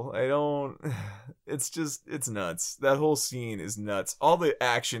asshole. It's nuts. That whole scene is nuts. All the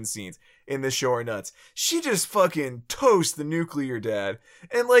action scenes in the show are nuts. She just fucking toasts the nuclear dad.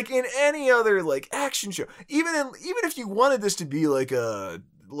 And, like, in any other, like, action show, even if you wanted this to be like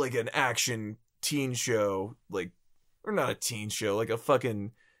an action teen show, like, or not a teen show, like a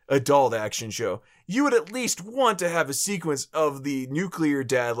fucking adult action show, you would at least want to have a sequence of the nuclear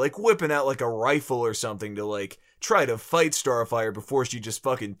dad, like, whipping out, like, a rifle or something to, like, try to fight Starfire before she just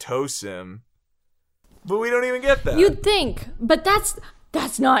fucking toasts him. But we don't even get that. You'd think, but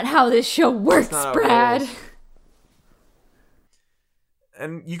that's not how this show works, Brad.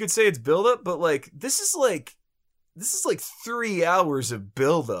 And you could say it's build up, but, like, this is like 3 hours of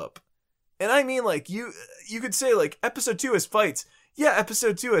build up And I mean, like, you could say, like, episode 2 has fights. Yeah,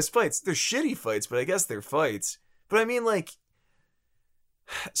 episode 2 has fights. They're shitty fights, but I guess they're fights. But I mean, like,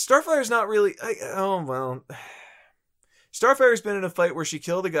 Starfire's not really... Starfire's been in a fight where she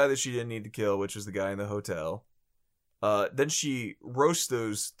killed a guy that she didn't need to kill, which was the guy in the hotel. Then she roasts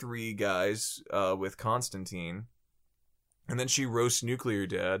those 3 guys with Constantine. And then she roasts Nuclear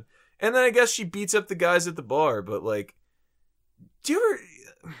Dad. And then I guess she beats up the guys at the bar, but, like... Do you ever...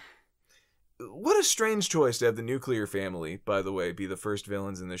 What a strange choice to have the Nuclear family, by the way, be the first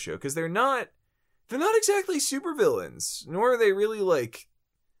villains in the show. Because they're not exactly supervillains. Nor are they really, like...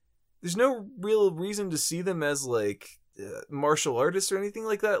 There's no real reason to see them as, like... martial artists or anything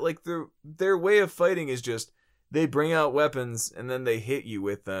like that. Like, their way of fighting is just they bring out weapons and then they hit you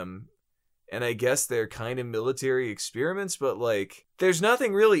with them, and I guess they're kind of military experiments, but like there's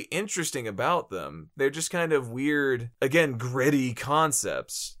nothing really interesting about them. They're just kind of weird, again, gritty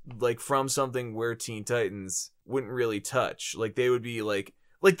concepts, like from something where Teen Titans wouldn't really touch. Like they would be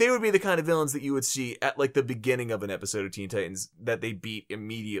they would be the kind of villains that you would see at, like, the beginning of an episode of Teen Titans that they beat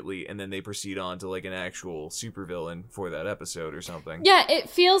immediately, and then they proceed on to, like, an actual supervillain for that episode or something. Yeah,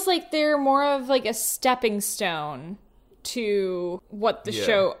 it feels like they're more of, like, a stepping stone to what the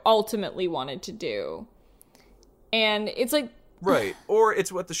show ultimately wanted to do. And it's like... Right. Or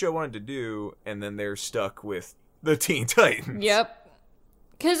it's what the show wanted to do, and then they're stuck with the Teen Titans. Yep.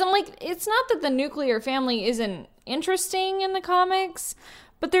 Because I'm like, it's not that the Nuclear family isn't interesting in the comics,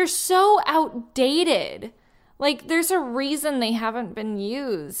 but they're so outdated. Like, there's a reason they haven't been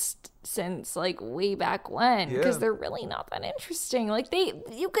used since, like, way back when. Because they're really not that interesting. Like,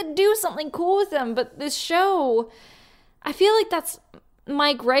 you could do something cool with them, but this show... I feel like that's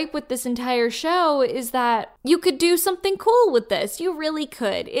my gripe with this entire show, is that you could do something cool with this. You really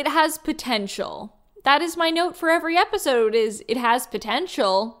could. It has potential. That is my note for every episode, is it has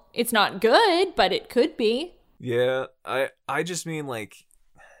potential. It's not good, but it could be. Yeah, I just mean, like...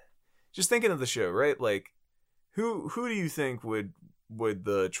 Just thinking of the show, right? Like, who do you think would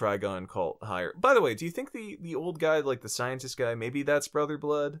the Trigon cult hire? By the way, do you think the old guy, like the scientist guy, maybe that's Brother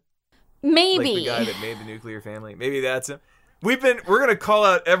Blood? Maybe. Like the guy that made the Nuclear family? Maybe that's him. We're gonna call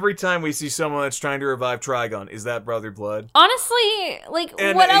out every time we see someone that's trying to revive Trigon. Is that Brother Blood? Honestly, like,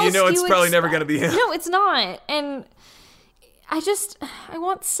 and what else you know do it's you probably expect? never gonna be him. No, it's not. And I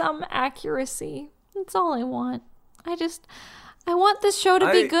want some accuracy. That's all I want. I want this show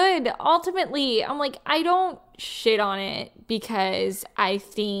to be good. Ultimately, I'm like, I don't shit on it because I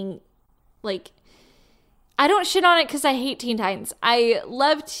think, like, I don't shit on it because I hate Teen Titans. I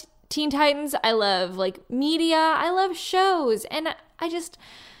love Teen Titans. I love, like, media. I love shows. And I just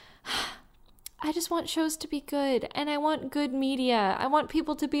want shows to be good. And I want good media. I want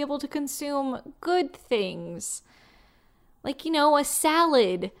people to be able to consume good things. Like, you know, a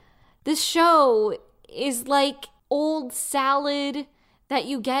salad. This show is like old salad that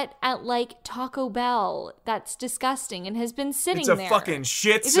you get at, like, Taco Bell that's disgusting and has been sitting there. It's a fucking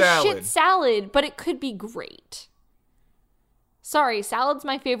shit It's salad. a shit salad, but it could be great. Sorry, salad's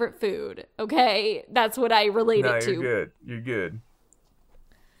my favorite food, okay? That's what I relate it to. You're good. You're good.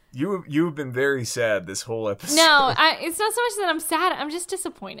 You have been very sad this whole episode. No, it's not so much that I'm sad. I'm just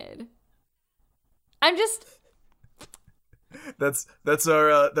disappointed. That's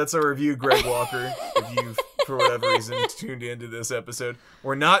our review, Greg Walker. If you, for whatever reason, tuned into this episode,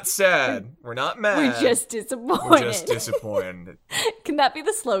 we're not sad. We're not mad. We're just disappointed. We're just disappointed. Can that be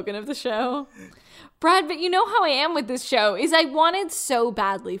the slogan of the show? Brad, but you know how I am with this show, is I wanted so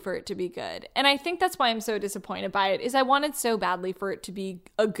badly for it to be good. And I think that's why I'm so disappointed by it, is I wanted so badly for it to be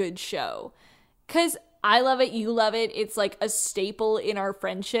a good show. Because I love it, you love it, it's like a staple in our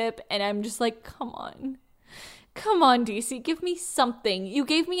friendship, and I'm just like, come on. Come on, DC, give me something. You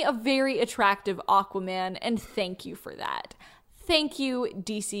gave me a very attractive Aquaman, and thank you for that. Thank you,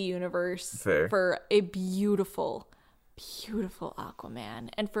 DC Universe, for a beautiful, beautiful Aquaman,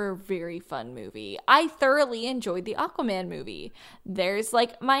 and for a very fun movie. I thoroughly enjoyed the Aquaman movie. There's,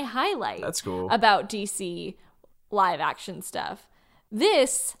 like, my highlight. That's cool. About DC live action stuff.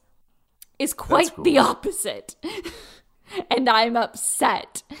 This is quite the opposite. And I'm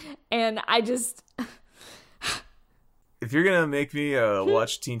upset. And I just... If you're gonna make me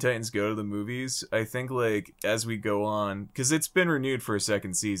watch Teen Titans Go to the movies, I think, like, as we go on, because it's been renewed for a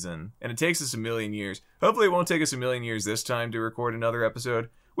second season, and it takes us a million years. Hopefully it won't take us a million years this time to record another episode,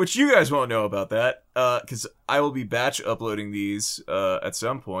 which you guys won't know about that, because I will be batch uploading these at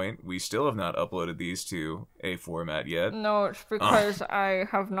some point. We still have not uploaded these to a format yet. No, it's because I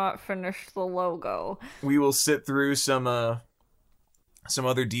have not finished the logo. We will sit through some other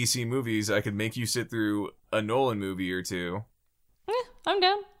DC movies. I could make you sit through a Nolan movie or two. I'm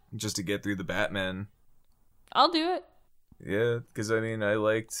down. just to get through the Batman. I'll do it. Yeah, because I mean, I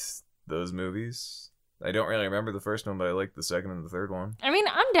liked those movies. I don't really remember the first one, but I liked the second and the third one. I mean,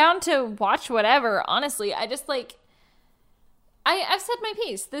 I'm down to watch whatever, honestly. I just, like, I've said my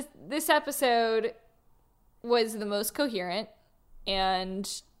piece. This episode was the most coherent, and,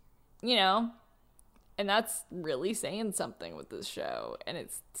 you know, and that's really saying something with this show, and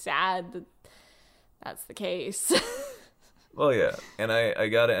it's sad that that's the case. Well, yeah, and I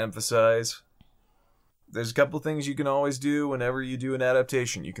gotta emphasize, there's a couple things you can always do whenever you do an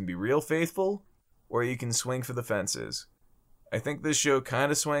adaptation. You can be real faithful, or you can swing for the fences. I think this show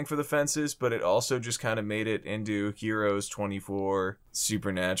kind of swung for the fences, but it also just kind of made it into Heroes 24,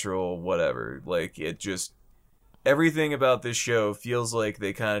 Supernatural, whatever. Like, it just... Everything about this show feels like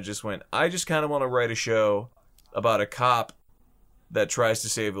they kind of just went, I just kind of want to write a show about a cop that tries to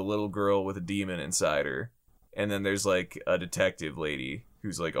save a little girl with a demon inside her. And then there's, like, a detective lady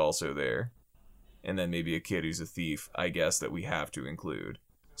who's, like, also there. And then maybe a kid who's a thief, I guess, that we have to include.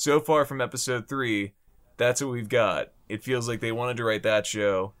 So far from episode 3, that's what we've got. It feels like they wanted to write that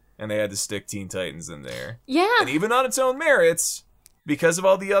show, and they had to stick Teen Titans in there. Yeah. And even on its own merits, because of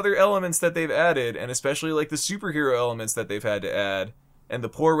all the other elements that they've added, and especially like the superhero elements that they've had to add, and the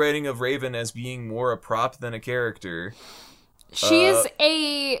poor rating of Raven as being more a prop than a character. She's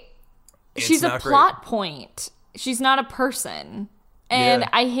a plot point. She's not a person. And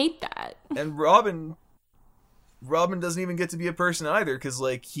I hate that. And Robin doesn't even get to be a person either, because,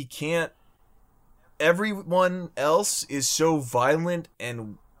 like, he can't... Everyone else is so violent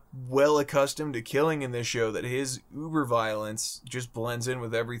and well accustomed to killing in this show that his uber violence just blends in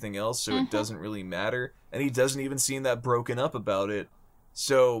with everything else, so it doesn't really matter. And he doesn't even seem that broken up about it.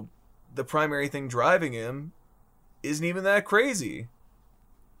 So the primary thing driving him isn't even that crazy.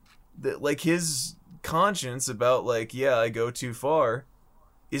 Like, his conscience about, like, yeah, I go too far,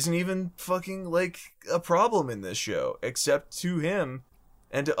 isn't even fucking, like, a problem in this show, except to him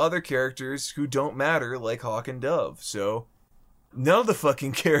and to other characters who don't matter, like Hawk and Dove. So none of the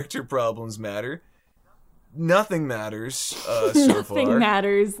fucking character problems matter. Nothing matters so far. Nothing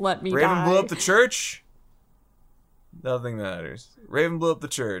matters, let me Raven die. blew up the church. Nothing matters. Raven blew up the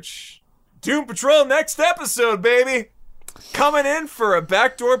church. Doom Patrol next episode, baby! Coming in for a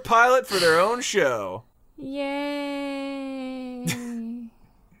backdoor pilot for their own show. Yay.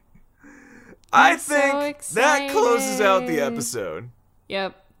 I so think that closes out the excited. episode.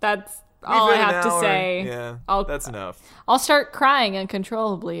 Yep, that's all I have to say. Yeah, that's enough. I'll start crying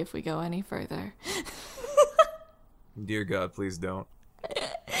uncontrollably if we go any further. Dear God, please don't.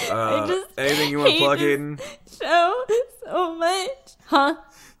 I just Anything you want to plug, Hayden? Show so much. Huh?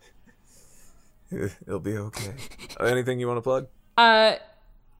 It'll be okay. Anything you want to plug?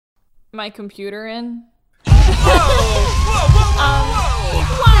 My computer in.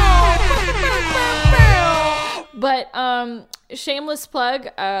 But shameless plug.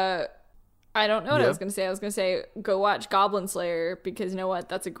 I don't know what I was gonna say. I was gonna say go watch Goblin Slayer because you know what?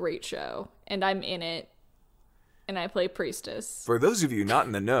 That's a great show, and I'm in it, and I play Priestess. For those of you not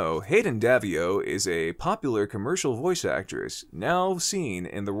in the know, Hayden Davio is a popular commercial voice actress, now seen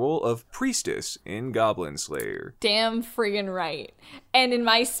in the role of Priestess in Goblin Slayer. Damn friggin' right. And in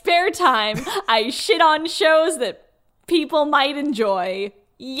my spare time, I shit on shows that people might enjoy.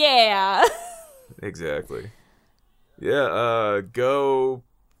 Yeah. Exactly. Yeah, go,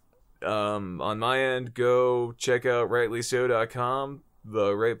 on my end, go check out rightlyso.com,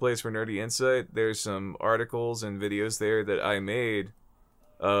 the right place for nerdy insight. There's some articles and videos there that I made,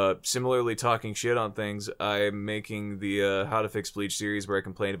 similarly talking shit on things. I'm making the, How to Fix Bleach series where I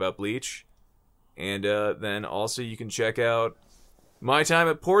complain about Bleach. And, then also you can check out My Time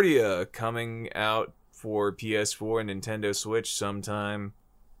at Portia, coming out for PS4 and Nintendo Switch sometime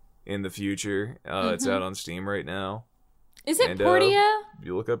in the future. It's out on Steam right now. Is it Portia?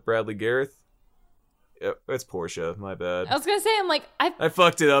 You look up Bradley Gareth. It's Portia, my bad. I was gonna say, I'm like, I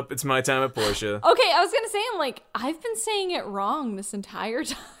fucked it up. It's My Time at Portia. Okay, I was gonna say, I'm like, I've been saying it wrong this entire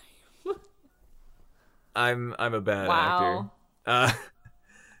time. I'm a bad actor.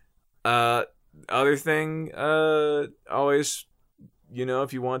 Other thing, always, you know,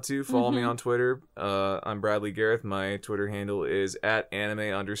 if you want to, follow me on Twitter. I'm Bradley Gareth. My Twitter handle is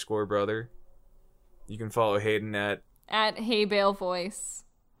 @anime_brother. You can follow Hayden at Hey Bale Voice.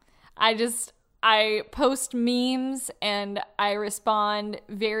 I post memes and I respond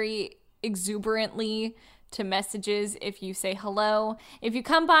very exuberantly to messages if you say hello. If you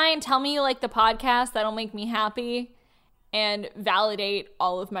come by and tell me you like the podcast, that'll make me happy and validate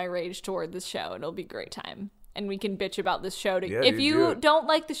all of my rage toward this show. It'll be a great time. And we can bitch about this show. If you don't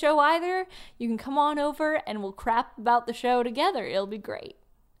like the show either, you can come on over and we'll crap about the show together. It'll be great.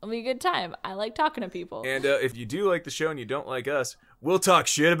 It'll be a good time. I like talking to people. And if you do like the show and you don't like us, we'll talk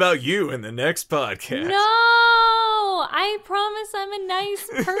shit about you in the next podcast. No, I promise I'm a nice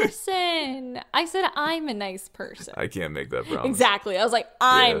person. I said I'm a nice person. I can't make that promise. Exactly. I was like,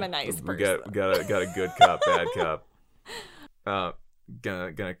 I'm a nice person. We got a good cop, bad cop.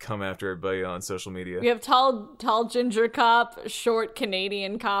 Gonna come after everybody on social media. We have tall ginger cop, short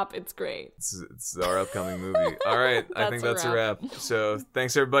Canadian cop. It's great. It's our upcoming movie. All right, I think that's a wrap. So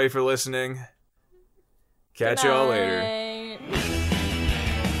thanks everybody for listening. Catch y'all later.